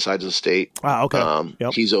opposite sides of the state. Okay.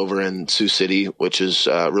 He's over in Sioux City, which is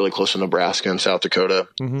really close to Nebraska and South Dakota,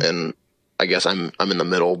 and I guess I'm in the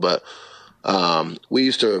middle. But we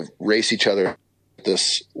used to race each other at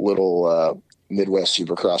this little Midwest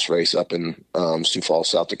Supercross race up in Sioux Falls,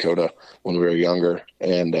 South Dakota, when we were younger,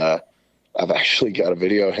 and I've actually got a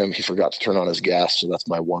video of him. He forgot to turn on his gas, so that's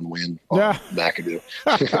my one win on McAdoo.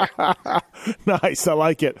 Nice, I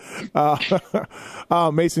like it.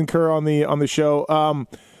 Mason Kerr on the show.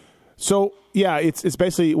 So yeah, it's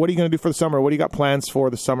basically, what are you going to do for the summer? What do you got plans for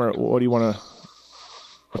the summer? What do you want to?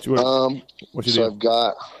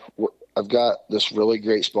 So I've got this really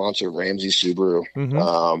great sponsor, Ramsey Subaru.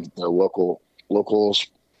 They're local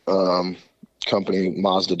company,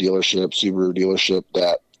 Mazda dealership, Subaru dealership,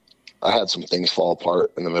 that I had some things fall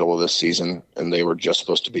apart in the middle of this season, and they were just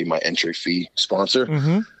supposed to be my entry fee sponsor.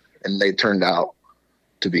 And they turned out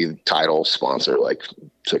to be the title sponsor, like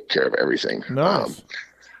took care of everything. Nice.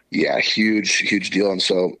 Huge deal. And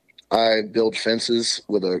so I build fences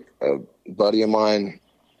with a buddy of mine,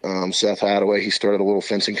 Seth Hadaway. He started a little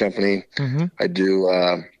fencing company. I do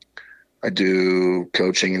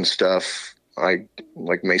coaching and stuff. I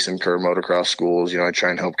like Mason Kerr motocross schools. You know, I try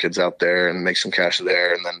and help kids out there and make some cash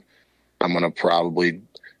there. And then I'm going to probably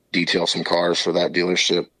detail some cars for that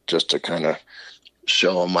dealership just to kind of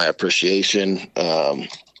show them my appreciation,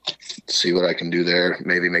 see what I can do there,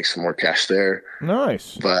 maybe make some more cash there.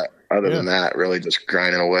 Nice. But other than that, really just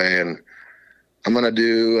grinding away. And I'm going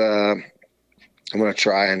to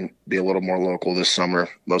try and be a little more local this summer.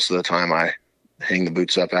 Most of the time I hang the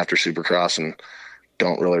boots up after Supercross and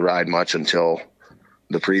don't really ride much until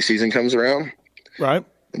the preseason comes around. Right.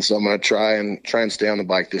 And so I'm going to try and stay on the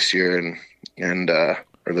bike this year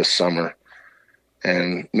or this summer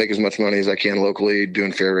and make as much money as I can locally,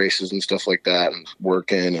 doing fair races and stuff like that, and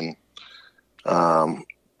working on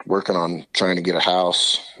trying to get a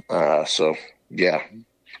house. So yeah,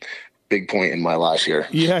 big point in my life here.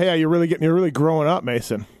 Yeah. You're really growing up,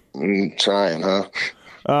 Mason. Trying, huh?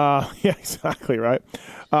 Yeah, exactly. Right.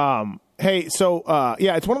 Hey, so,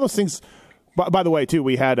 it's one of those things, by the way, too,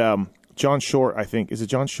 we had, John Short, I think. Is it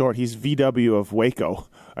John Short? He's VW of Waco,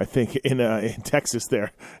 I think, in Texas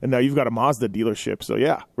there. And now you've got a Mazda dealership. So,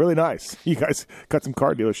 yeah, really nice. You guys got some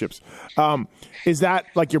car dealerships. Is that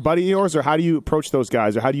like your buddy of yours, or how do you approach those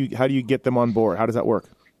guys, or how do you get them on board? How does that work?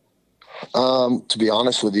 To be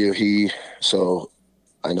honest with you,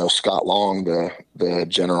 I know Scott Long, the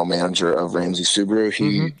general manager of Ramsey Subaru.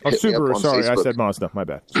 He hit me up on sorry, Facebook. I said Mazda. My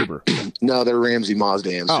bad. Subaru. No, they're Ramsey,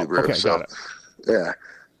 Mazda, and Subaru. Okay, got it. Yeah.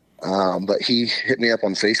 But he hit me up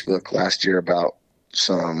on Facebook last year about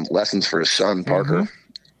some lessons for his son, Parker.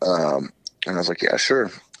 And I was like, yeah,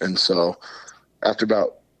 sure. And so after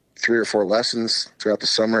about 3 or 4 lessons throughout the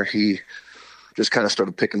summer, he just kind of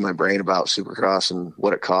started picking my brain about Supercross and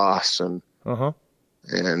what it costs and all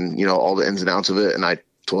the ins and outs of it. And I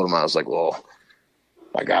told him, I was like, well,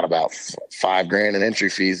 I got about $5,000 in entry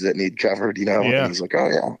fees that need covered, Yeah. And he's like, oh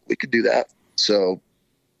yeah, we could do that. So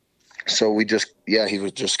he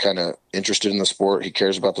was just kind of interested in the sport. He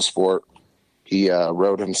cares about the sport. He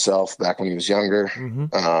rode himself back when he was younger.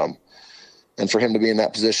 And for him to be in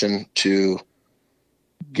that position to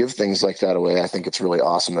give things like that away, I think it's really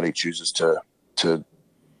awesome that he chooses to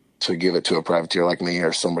give it to a privateer like me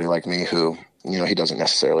or somebody like me who, he doesn't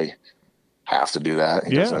necessarily have to do that.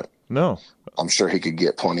 He doesn't. No. I'm sure he could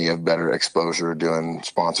get plenty of better exposure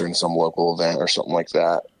sponsoring some local event or something like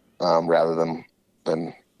that, rather than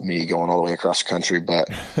me going all the way across the country. But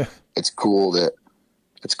it's cool that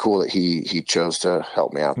he chose to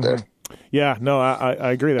help me out there. Yeah, no,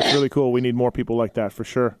 I agree. That's really cool. We need more people like that for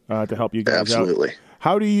sure, to help you guys out. Absolutely.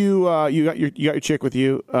 How do you got your chick with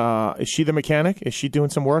you? Is she the mechanic? Is she doing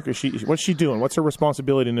some work? What's she doing? What's her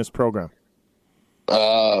responsibility in this program?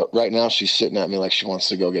 Right now she's sitting at me like she wants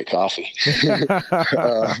to go get coffee.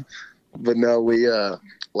 But no,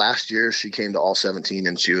 last year she came to all 17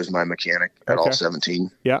 and she was my mechanic at all 17.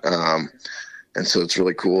 Yeah. And so it's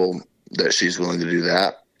really cool that she's willing to do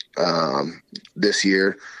that. This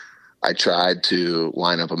year I tried to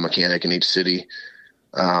line up a mechanic in each city,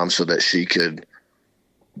 so that she could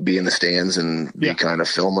be in the stands and be kind of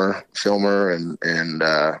filmer and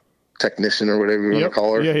technician or whatever you want to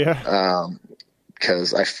call her. Yeah.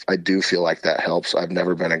 Because I do feel like that helps. I've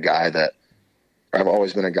always been a guy that's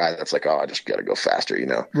like, oh, I just got to go faster,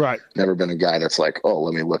 Right. Never been a guy that's like, oh,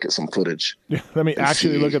 let me look at some footage. Let me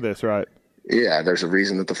actually look at this, right? Yeah, there's a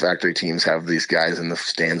reason that the factory teams have these guys in the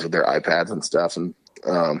stands with their iPads and stuff. And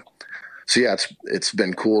so, yeah, it's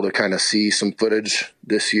been cool to kind of see some footage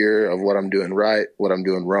this year of what I'm doing right, what I'm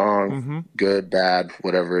doing wrong, good, bad,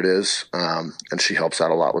 whatever it is. And she helps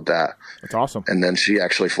out a lot with that. That's awesome. And then she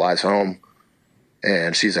actually flies home.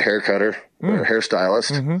 And she's a hair cutter or a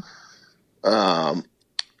hairstylist. And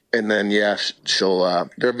then, she'll,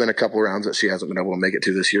 there have been a couple rounds that she hasn't been able to make it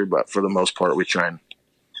to this year, but for the most part, we try and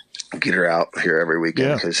get her out here every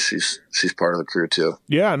weekend because she's part of the crew too.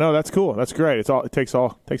 Yeah, no, that's cool. That's great. It takes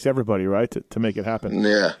everybody, right, to make it happen.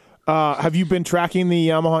 Yeah. Have you been tracking the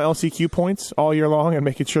Yamaha LCQ points all year long and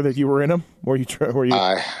making sure that you were in them? Were you?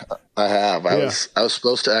 I have. I was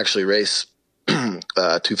supposed to actually race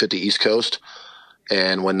 250 East Coast.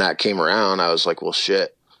 And when that came around, I was like, well,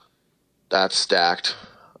 shit, that's stacked.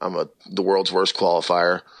 I'm the world's worst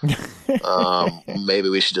qualifier. Maybe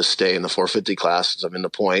we should just stay in the 450 class since I'm in the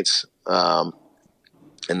points. And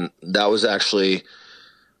that was actually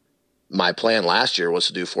my plan last year, was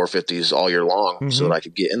to do 450s all year long so that I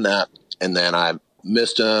could get in that. And then I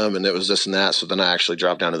missed them and it was this and that. So then I actually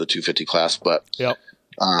dropped down to the 250 class. But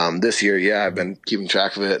this year, I've been keeping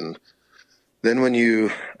track of it. And then when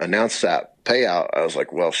you announced that payout, I was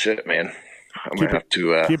like, well, shit, man, I'm going to have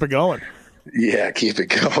to keep it going. Yeah, keep it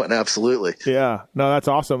going. Absolutely. Yeah, no, that's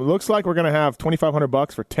awesome. It looks like we're going to have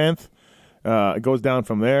 $2,500 for 10th. It goes down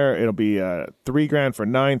from there. It'll be $3,000 for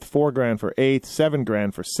 9th, $4,000 for 8th,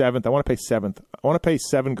 $7,000 for 7th. I want to pay 7th. I want to pay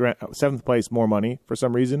 $7,000, 7th place more money for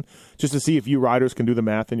some reason, just to see if you riders can do the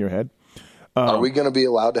math in your head. Are we going to be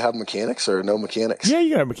allowed to have mechanics or no mechanics? Yeah, you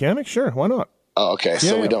can have mechanics. Sure, why not? Oh, okay.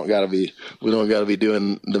 So we don't got to be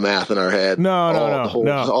doing the math in our head. No.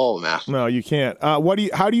 All the math. No, you can't.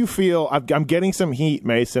 How do you feel? I'm getting some heat,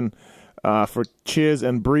 Mason, for Chiz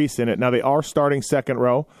and Brees in it. Now they are starting second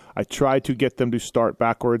row. I tried to get them to start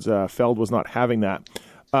backwards. Feld was not having that.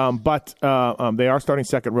 But they are starting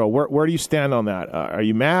second row. Where do you stand on that? Are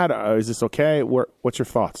you mad? Is this okay? What's your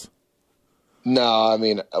thoughts? No, I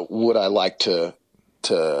mean, would I like to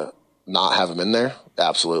not have them in there?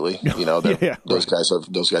 Absolutely. You know, those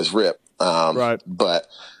guys rip. Right. But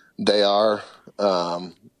they are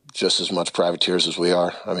just as much privateers as we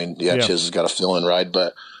are. I mean, Chiz has got a fill-in ride,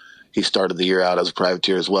 but he started the year out as a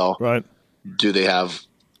privateer as well. Right. Do they have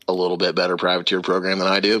a little bit better privateer program than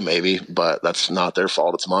I do? Maybe, but that's not their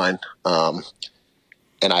fault. It's mine. And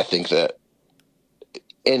I think that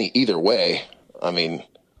either way, I mean,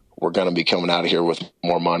 we're going to be coming out of here with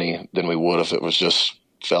more money than we would if it was just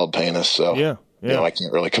Feld paying us. So, you know, I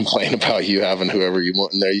can't really complain about you having whoever you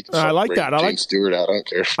want in there. You can I like that. I like Stewart out. I don't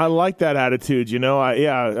care. I like that attitude. You know,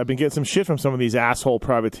 I've been getting some shit from some of these asshole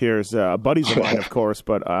privateers, buddies of mine, of course,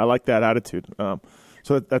 but I like that attitude.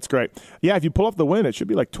 So that's great. Yeah, if you pull off the win, it should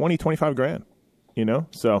be like 20, 25 grand, you know?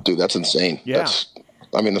 So, dude, that's insane. Yeah.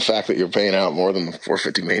 I mean, the fact that you're paying out more than the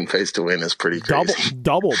 450 main pays to win is pretty crazy.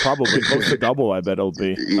 Double, probably. Close to double, I bet it'll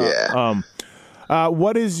be. Yeah.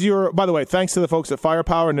 What is your, by the way, thanks to the folks at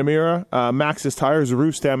Firepower, Namira, Max's Tires,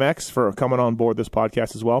 Roost MX for coming on board this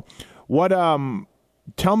podcast as well.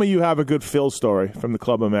 Tell me you have a good Phil story from the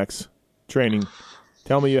Club MX training.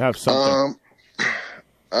 Tell me you have something.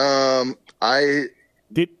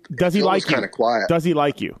 Does he like you? Kind of quiet. Does he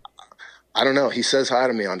like you? I don't know. He says hi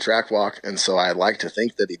to me on track walk, and so I like to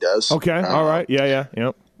think that he does. Okay. All right. Yeah.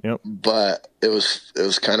 Yep. But it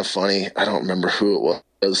was kind of funny. I don't remember who it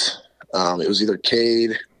was. It was either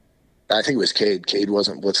Cade. I think it was Cade. Cade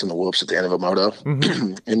wasn't blitzing the whoops at the end of a moto.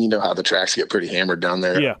 Mm-hmm. And you know how the tracks get pretty hammered down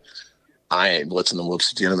there. Yeah. I ain't blitzing the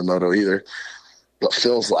whoops at the end of the moto either. But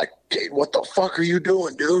Phil's like, Cade, what the fuck are you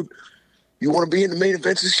doing, dude? You want to be in the main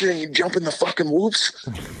events this year and you jump in the fucking whoops?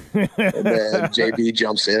 And then JB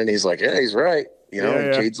jumps in and he's like, yeah, he's right. You know,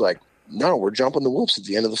 and Cade's like, no, we're jumping the whoops at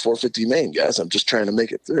the end of the 450 main, guys. I'm just trying to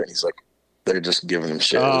make it through. And he's like, they're just giving him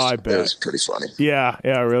shit. I bet. It was pretty funny. Yeah,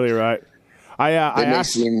 really right. I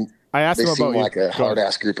asked him about seem like a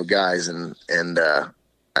hard-ass group of guys, and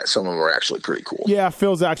some of them were actually pretty cool. Yeah,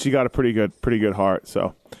 Phil's actually got a pretty good heart,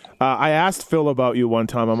 so... I asked Phil about you one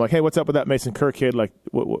time. I'm like, hey, what's up with that Mason Kerr kid? Like,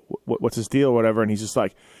 what's his deal or whatever? And he's just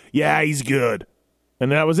like, yeah, he's good.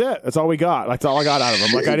 And that was it. That's all we got. That's all I got out of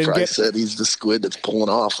him. Like, I didn't said he's the squid that's pulling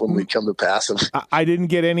off when we come to pass him. I didn't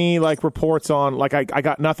get any like reports on like I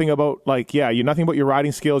got nothing about like nothing about your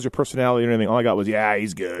riding skills, your personality, or anything. All I got was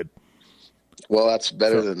he's good. Well, that's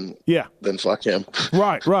better than fuck him.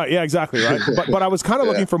 Right. Yeah, exactly. Right. But I was kind of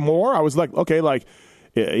looking for more. I was like, okay, like.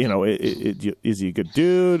 You know, is he a good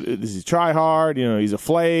dude? Does he try hard? You know, he's a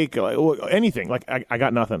flake. Like anything. Like I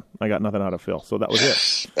got nothing. I got nothing out of Phil. So that was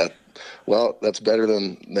it. That's better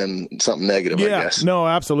than something negative. I guess. No,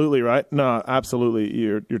 absolutely right. No, absolutely.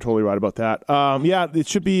 You're totally right about that. It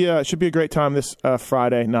should be a great time this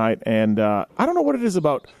Friday night. And I don't know what it is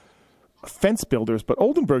about fence builders, but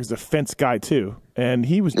Oldenburg's a fence guy too, and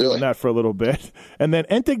he was doing that for a little bit. And then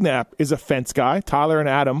Entignap is a fence guy. Tyler and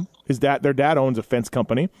Adam. Their dad owns a fence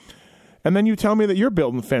company. And then you tell me that you're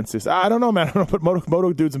building fences. I don't know, man. I don't put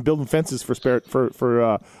moto dudes and building fences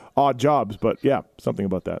for odd jobs, but yeah, something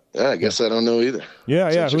about that. Yeah, I guess I don't know either. Yeah,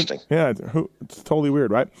 Interesting. It's totally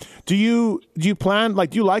weird, right? Do you plan,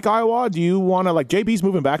 like, do you like Iowa? Do you want to, like, JB's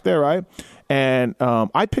moving back there, right? And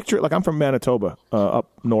I picture it like I'm from Manitoba,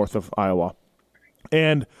 up north of Iowa.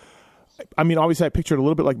 And I mean, obviously I picture it a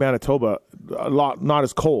little bit like Manitoba, a lot, not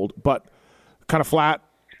as cold, but kind of flat,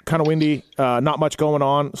 kind of windy, not much going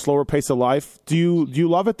on, slower pace of life. Do you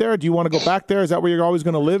love it there? Do you want to go back there? Is that where you're always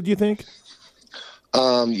going to live, do you think?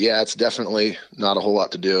 Yeah, it's definitely not a whole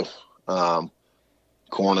lot to do.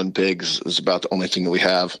 Corn and pigs is about the only thing that we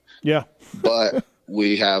have. Yeah. But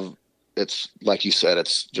it's like you said,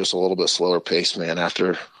 it's just a little bit slower pace, man.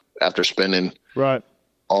 After spending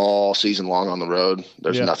all season long on the road,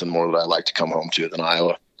 there's nothing more that I like to come home to than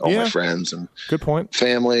Iowa. All my friends and good point,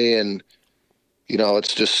 family, and you know,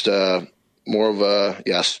 it's just more of a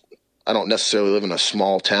I don't necessarily live in a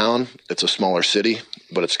small town. It's a smaller city,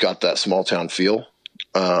 but it's got that small town feel.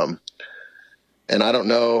 And I don't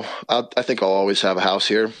know. I think I'll always have a house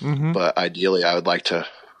here, but ideally, I would like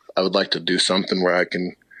to do something where I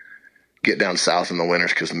can get down south in the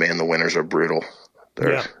winters, because man, the winters are brutal.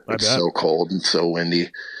 It's so cold and so windy.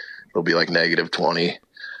 It'll be like -20,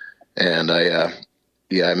 and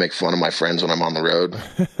I make fun of my friends when I'm on the road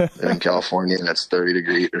in California and it's 30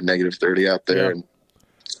 degree or negative 30 out there. Yeah.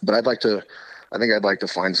 But I think I'd like to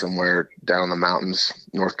find somewhere down in the mountains,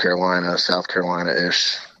 North Carolina, South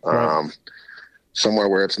Carolina-ish, Right. somewhere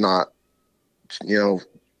where it's not,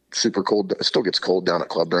 super cold. It still gets cold down at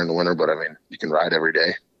club during the winter, but I mean, you can ride every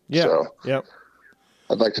day. Yeah. So Yep.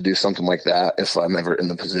 I'd like to do something like that if I'm ever in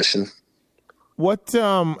the position. What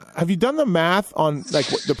have you done the math on like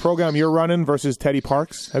the program you're running versus Teddy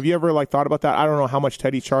Parks? Have you ever thought about that? I don't know how much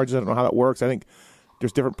Teddy charges. I don't know how that works. I think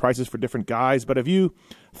there's different prices for different guys. But have you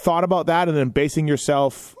thought about that and then basing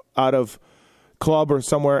yourself out of club or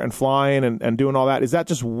somewhere and flying and doing all that? Is that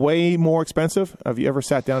just way more expensive? Have you ever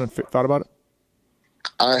sat down and thought about it?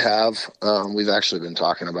 I have. We've actually been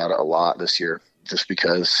talking about it a lot this year, just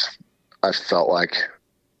because I felt like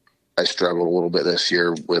I struggled a little bit this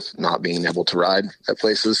year with not being able to ride at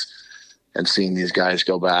places, and seeing these guys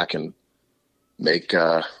go back and make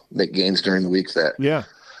gains during the week that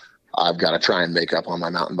I've got to try and make up on my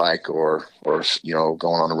mountain bike or going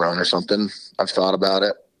on a run or something. I've thought about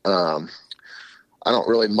it. I don't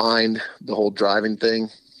really mind the whole driving thing,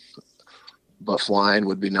 but flying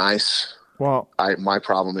would be nice. Well, my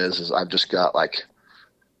problem is I've just got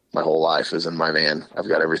my whole life is in my van. I've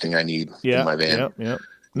got everything I need in my van. Yeah.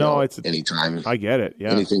 No, it's anytime. I get it.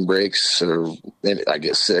 Yeah. Anything breaks or I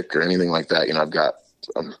get sick or anything like that, I've got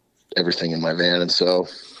everything in my van. And so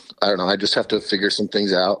I don't know. I just have to figure some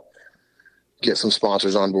things out, get some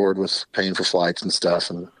sponsors on board with paying for flights and stuff.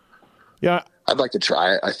 And yeah, I'd like to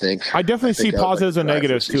try it. I think I definitely see positives and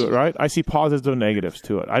negatives to it. Right. I see positives and negatives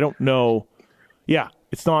to it. I don't know. Yeah.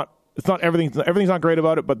 It's not everything's not great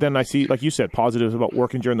about it, but then I see, like you said, positives about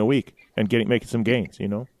working during the week and making some gains,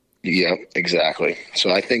 Yeah, exactly. So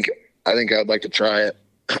I think I would like to try it.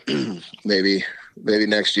 maybe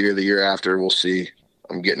next year, the year after, we'll see.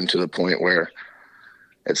 I'm getting to the point where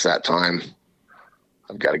it's that time.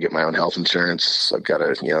 I've got to get my own health insurance. I've got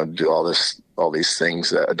to, do all these things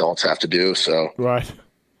that adults have to do. So right.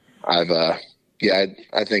 I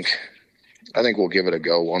think we'll give it a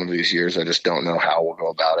go one of these years. I just don't know how we'll go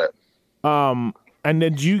about it. And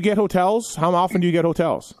then do you get hotels? How often do you get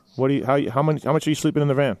hotels? How much are you sleeping in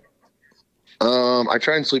the van? I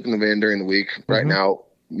try and sleep in the van during the week. Right now,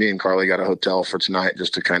 me and Carly got a hotel for tonight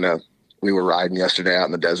just to we were riding yesterday out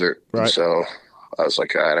in the desert. Right. And so I was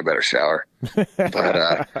like, all right, I better shower.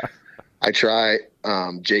 But I try,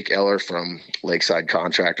 Jake Eller from Lakeside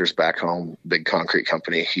Contractors back home, big concrete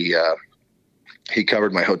company. He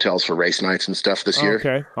covered my hotels for race nights and stuff this year.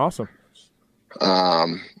 Okay. Awesome.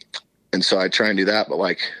 And so I try and do that,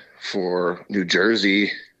 but for New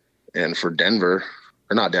Jersey and for Denver,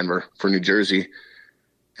 or not Denver, for New Jersey,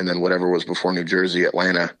 and then whatever was before New Jersey,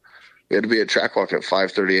 Atlanta, we had to be at track walk at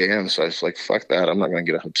 5:30 a.m. So I was like, fuck that. I'm not going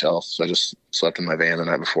to get a hotel. So I just slept in my van the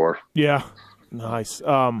night before. Yeah. Nice.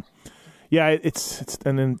 Yeah, it's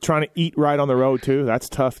and then trying to eat right on the road too. That's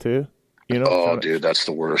tough too. Dude, that's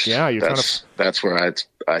the worst. Yeah, that's where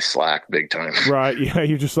I slack big time. Right. Yeah,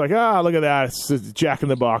 you're just like, look at that. It's Jack in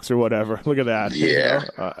the Box or whatever. Look at that. Yeah.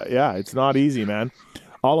 Yeah, it's not easy, man.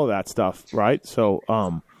 All of that stuff, right? So,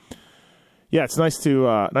 yeah, it's nice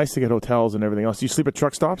to get hotels and everything else. Do you sleep at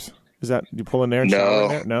truck stops? Is that you pull in there and shower in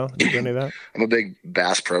there? No, you do any of that? I'm a big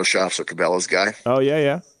Bass Pro Shops or Cabela's guy. Oh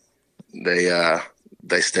yeah.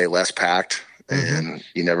 They stay less packed, and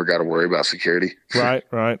you never got to worry about security.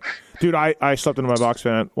 Right. Dude, I slept in my box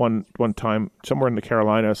van one time somewhere in the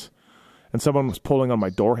Carolinas, and someone was pulling on my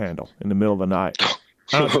door handle in the middle of the night.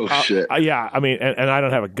 Shit. Yeah, I mean, and I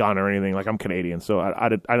don't have a gun or anything. I'm Canadian, so I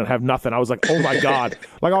don't have nothing. I was like, oh my God.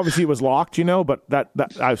 Obviously it was locked, but that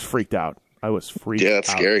I was freaked out. I was freaked out. Yeah,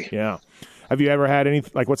 it's scary. Yeah. Have you ever had any,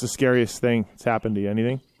 what's the scariest thing that's happened to you?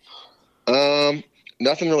 Anything?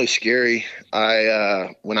 Nothing really scary.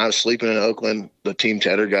 When I was sleeping in Oakland, the Team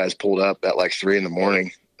Tedder guys pulled up at 3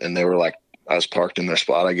 a.m, and they were I was parked in their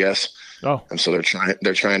spot, I guess. Oh. And so they're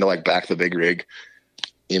trying to back the big rig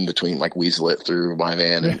in between, weasel it through my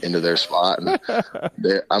van and into their spot. And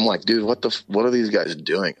I'm like, dude, what are these guys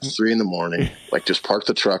doing? It's 3 a.m. Just park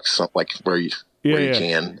the truck where you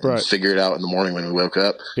can and figure it out in the morning when we woke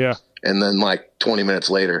up. Yeah. And then 20 minutes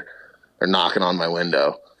later, they're knocking on my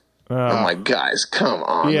window. I'm like, guys, come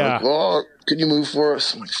on. Yeah. Could you move for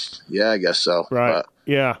us? I'm like, yeah, I guess so. Right. But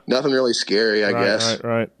yeah. Nothing really scary, I guess.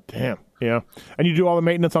 Right. Damn. Yeah. And you do all the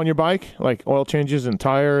maintenance on your bike, like oil changes and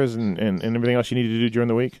tires and everything else you need to do during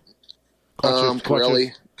the week?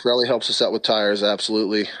 Pirelli helps us out with tires,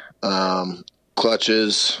 absolutely.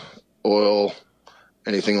 Clutches, oil,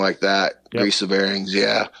 anything like that. Yep. Grease the bearings,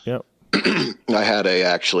 yeah. Yep. I had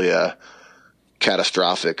a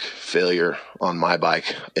catastrophic failure on my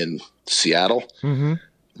bike in Seattle. Mm-hmm.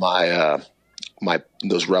 My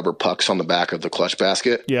those rubber pucks on the back of the clutch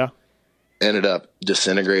basket ended up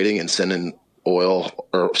disintegrating and sending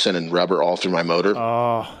rubber all through my motor.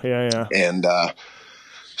 Oh, yeah. And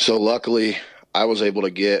so luckily I was able to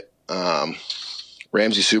get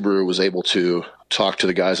Ramsey Subaru was able to talk to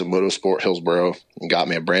the guys at Motorsport Hillsboro and got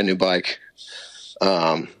me a brand new bike.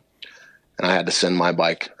 And I had to send my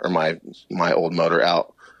bike or my old motor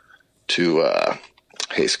out to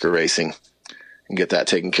Haysker Racing and get that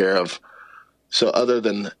taken care of. So other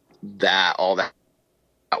than that, all that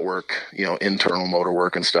work, internal motor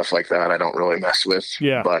work and stuff like that, I don't really mess with.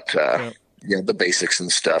 Yeah. But the basics and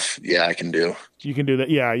stuff, I can do. You can do that.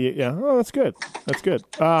 Yeah. Oh, that's good. That's good.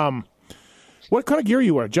 What kind of gear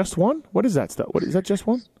you wear? Just one? What is that stuff? What is that? Just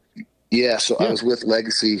one? Yeah. So I was with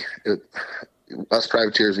Legacy. Us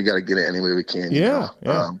privateers, we got to get it any way we can. Yeah.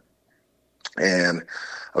 And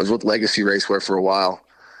I was with Legacy Racewear for a while,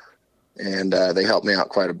 and they helped me out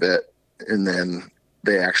quite a bit. And then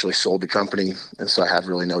they actually sold the company, and so I have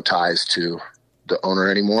really no ties to the owner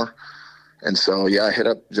anymore. And so, I hit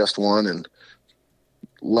up Just One, and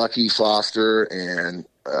Foster and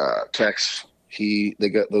Tex.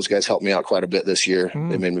 Those guys helped me out quite a bit this year.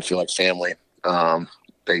 They made me feel like family.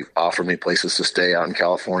 They offered me places to stay out in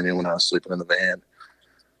California when I was sleeping in the van.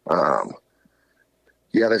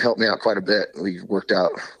 They've helped me out quite a bit. We worked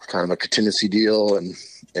out kind of a contingency deal,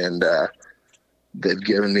 and they've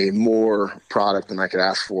given me more product than I could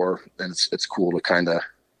ask for. And it's cool to kind of,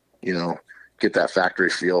 get that factory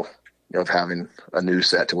feel, of having a new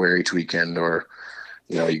set to wear each weekend, or,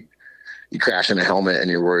 you crash in a helmet and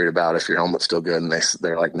you're worried about if your helmet's still good. And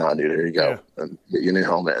they're like, "No, dude, here you go. And get your new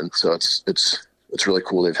helmet." And so it's really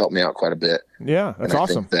cool. They've helped me out quite a bit. Yeah. That's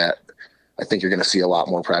awesome. I think you're going to see a lot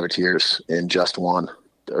more privateers in Just One.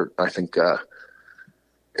 I think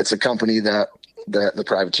it's a company that the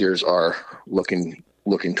privateers are looking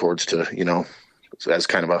towards to, as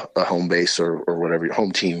kind of a home base or whatever, your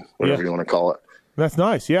home team, whatever you want to call it. That's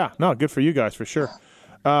nice. Yeah. No, good for you guys for sure.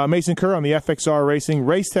 Mason Kerr on the FXR Racing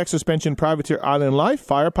Race Tech Suspension Privateer Island Life,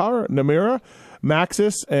 Firepower, Namura,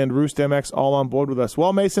 Maxis, and Roost MX all on board with us.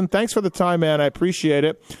 Well, Mason, thanks for the time, man. I appreciate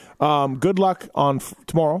it. Good luck on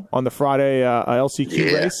tomorrow on the Friday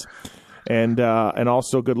LCQ race. And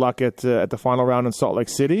also good luck at the final round in Salt Lake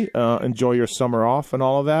City. Enjoy your summer off and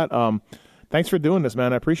all of that. Thanks for doing this,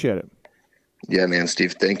 man. I appreciate it. Yeah, man,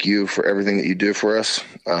 Steve, thank you for everything that you do for us.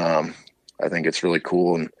 I think it's really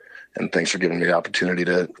cool, and thanks for giving me the opportunity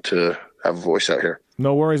to have a voice out here.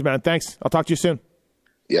 No worries, man. Thanks. I'll talk to you soon.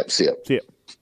 Yep, see ya. See ya.